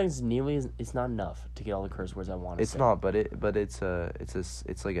 15 seconds it's not enough to get all the curse words I want to say. It's not, but it's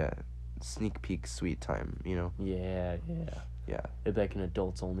like a sneak peek sweet time, you know? Yeah. Yeah. It'd be like an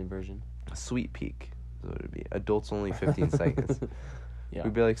adults only version. A sweet peek is what it'd be. Adults only 15 seconds. Yeah.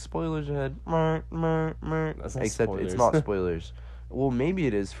 We'd be like, spoilers ahead. That's not Except spoilers. it's not spoilers. Well, maybe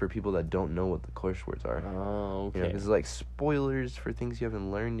it is for people that don't know what the curse words are. Oh, okay. You know, it's like spoilers for things you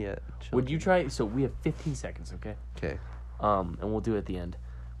haven't learned yet. Would you try? So we have 15 seconds, okay? Okay. And we'll do it at the end.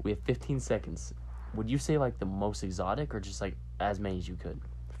 We have 15 seconds. Would you say like the most exotic or just like as many as you could?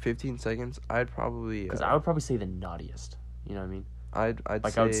 15 seconds? I'd probably... Because I would probably say the naughtiest. You know what I mean? I'd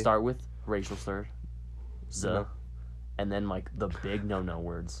like say... I would start with racial slur, No. and then like the big no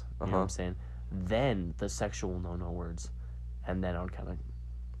words. You know what I'm saying? Then the sexual no words, and then I would kind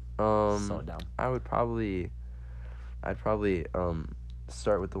of slow it down. I'd probably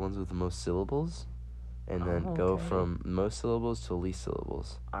start with the ones with the most syllables, and then go from most syllables to least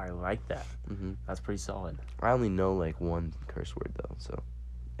syllables. I like that. Mm-hmm. That's pretty solid. I only know like one curse word though, so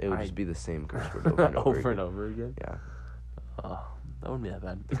it would just be the same curse word over and over and over again. Yeah. Oh, that wouldn't be that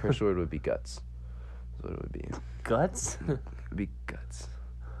bad. The curse word would be guts. That's what it would be. Guts? It would be guts.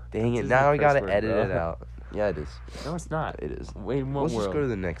 Dang it! Guts now I isn't a gotta curse word, edit bro. it out. Yeah, it is. No, it's not. It is. Wait, in what Let's world? just go to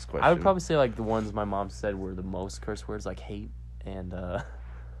the next question. I would probably say like the ones my mom said were the most curse words, like hate and what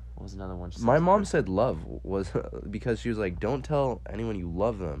was another one? My mom said love was because she was like, don't tell anyone you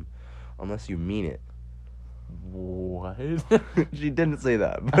love them unless you mean it. What? She didn't say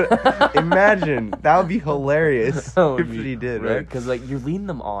that, but imagine that would be hilarious That would if be she did, great, right? Because like you're leading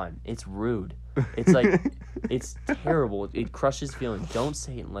them on. It's rude. It's like it's terrible. It crushes feelings. Don't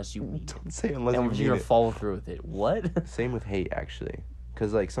say it unless you mean it. Don't say it unless And you you're mean gonna it. follow through with it. What? Same with hate, actually,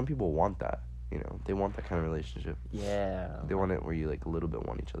 because like some people want that. You know, they want that kind of relationship. Yeah. They want it where you like a little bit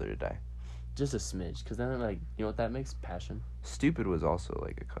want each other to die. Just a smidge, because then like you know what that makes? Passion. Stupid was also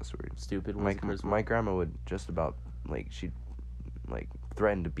like a cuss word. Stupid. Was My a curse word. my grandma would just about like she'd like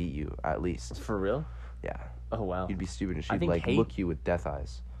threaten to beat you at least. For real? Yeah, Oh wow. you'd be stupid and I she'd think like hate- look you with death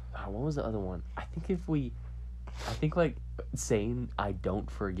eyes. What was the other one? I think like saying I don't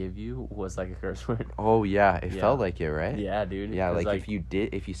forgive you was like a curse word. Oh yeah, it Yeah. felt like it, right? Yeah, dude. Yeah, 'Cause, like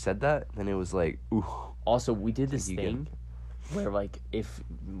if you said that, then it was like ooh. Also, we did this you get- thing where like if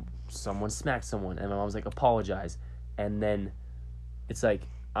someone smacked someone and my mom was like apologize, and then it's like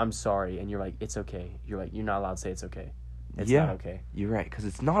I'm sorry, and you're like it's okay. You're like you're not allowed to say it's okay. It's Yeah. not okay. You're right, because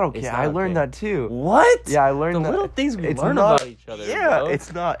it's not okay. It's not I learned okay. that too. What? Yeah, I learned the that. little things we It's learn not- about each other. Yeah, bro.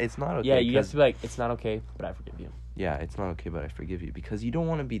 it's not okay. Yeah, you have 'cause- to be like it's not okay, but I forgive you. Yeah, it's not okay, but I forgive you because you don't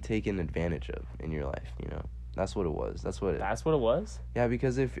want to be taken advantage of in your life. You know, that's what it was. That's what. That's what it was. Yeah,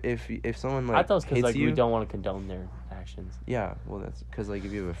 because if someone like I thought it was because hits like you, we don't want to condone their actions. Yeah, well, that's because like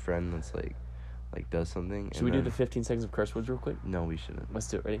if you have a friend that's like does something. Should and we do then- the 15 seconds of curse words real quick? No, we shouldn't. Let's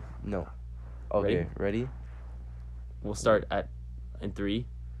do it. Ready? No. Okay, ready? We'll start in 3,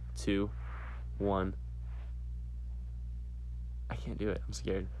 2, 1. I can't do it. I'm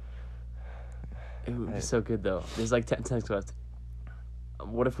scared. It would be so good though. There's like 10 seconds left.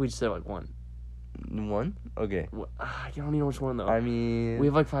 What if we just say like 1? One? Okay. I don't even know which one though. I mean. We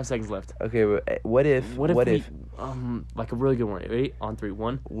have like 5 seconds left. Okay, what if? What if like a really good one? Ready? On 3,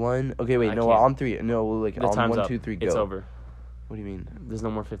 1. One. Okay, wait. I No, can't. on 3. No, like The on time's 1, up. 2, 3, go. It's over. What do you mean? There's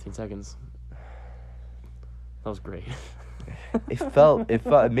no more 15 seconds. That was great.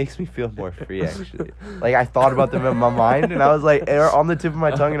 It makes me feel more free actually. Like I thought about them in my mind, and I was like, they're on the tip of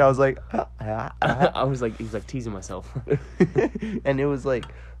my tongue, and I was like, I was like, he was like teasing myself. and it was like,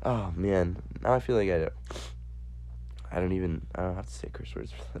 oh man, now I feel like I don't have to say curse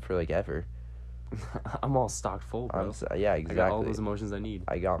words for like ever. I'm all stocked full, bro. Yeah, I exactly. got all those emotions I need.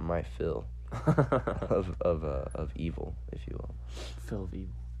 I got my fill of evil, if you will. Fill of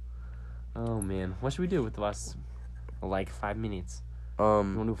evil. Oh man, what should we do with the last like 5 minutes? You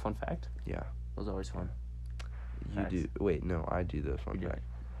want to do a fun fact? Yeah. Those are always fun. You Facts. do. Wait, no, I do the fun You do fact.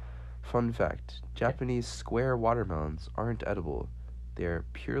 Fun fact: Japanese square watermelons aren't edible; they are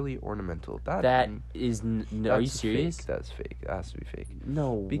purely ornamental. That is. Are you that's serious? Fake. That's fake. That has to be fake.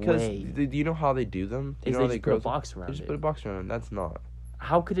 No Because way. do you know how they do them? Do you Is know they how just put a grow them? box They around just it. put a box around it. That's not.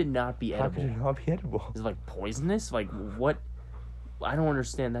 How could it not be How edible? could it not be edible? Is it like poisonous? Like what? I don't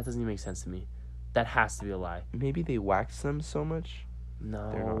understand. That doesn't even make sense to me. That has to be a lie. Maybe they wax them so much. They're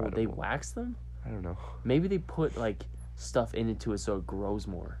No, not they edible. wax them. I don't know. Maybe they put like stuff into it so it grows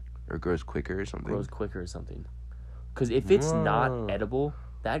more, Or grows quicker or something. grows quicker or something. Because if it's Whoa. not edible,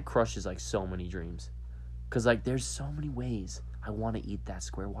 that crushes like so many dreams. Because like there's so many ways I want to eat that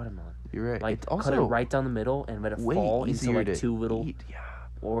square watermelon. You're right. Like It's also cut it right down the middle and let it way fall into easier like to two little, eat. Yeah.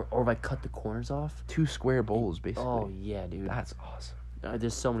 or like cut the corners off. 2 square bowls basically. Oh yeah, dude. That's awesome.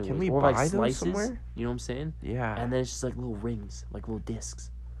 There's so many Can ways. we Or like buy those slices. somewhere? You know what I'm saying? Yeah. And then it's just like little rings, like little discs.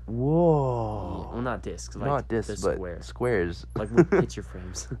 Whoa. Well, not discs. Like, Not this, they're but square. squares. Like little picture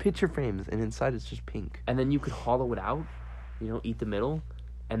frames. Picture frames, and inside it's just pink. And then you could hollow it out, eat the middle,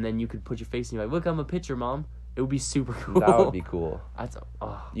 and then you could put your face and you're like, look, I'm a picture, Mom. It would be super cool. That would be cool. That's,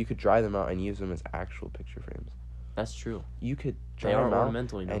 You could dry them out and use them as actual picture frames. that's true. You could They dry are them out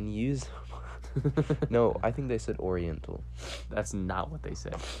ornamental, and use. No, I think they said Oriental. That's not what they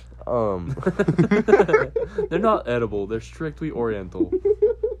said. They're They're not edible. They're strictly oriental.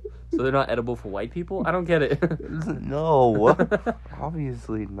 So they're not edible for white people? I don't get it. No,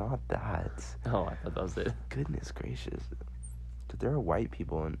 obviously not that. Oh, I thought that was it. Goodness gracious. But there are white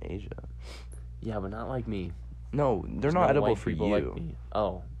people in Asia. Yeah, but not like me. No, they're There's not no edible white for people you. like me.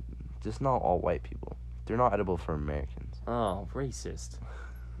 Oh. Just not all white people. They're not edible for Americans. Oh, racist.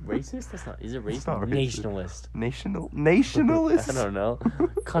 Racist? That's not. Is it It's racist? not racist. Nationalist. Nationalist? I don't know.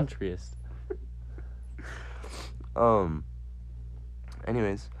 Countryist.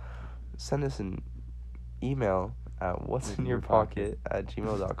 Anyways, send us an email at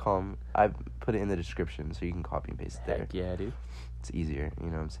what'sinyourpocket@gmail.com. I put it in the description so you can copy and paste it there. Heck yeah, dude. It's easier, you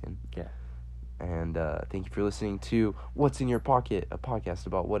know what I'm saying? Yeah. And thank you for listening to What's in Your Pocket, a podcast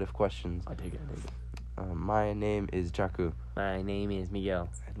about what if questions. I take it. My name is Jaku, My name is Miguel.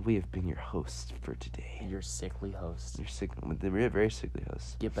 and we have been your hosts for today. Your sickly host. You're sick. We're very sickly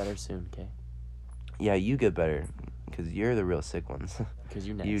hosts. Get better soon, okay? Yeah, you get better. Because you're the real sick ones. Because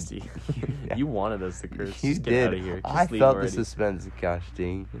you're You- nasty. Yeah. You wanted us to curse. You Just get did. out of here. Just I leave felt already. the suspense. Gosh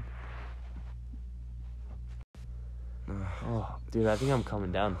dang. Oh, dude, I think I'm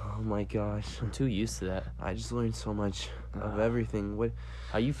coming down. Oh my gosh. I'm too used to that. I just learned so much of Ah. everything. What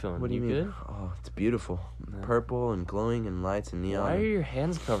How you feeling? What do you mean? good? Oh, it's beautiful. No. Purple and glowing and lights and neon. Why are your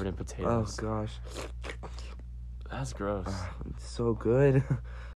hands covered in Oh potatoes? gosh. That's gross. It's so good.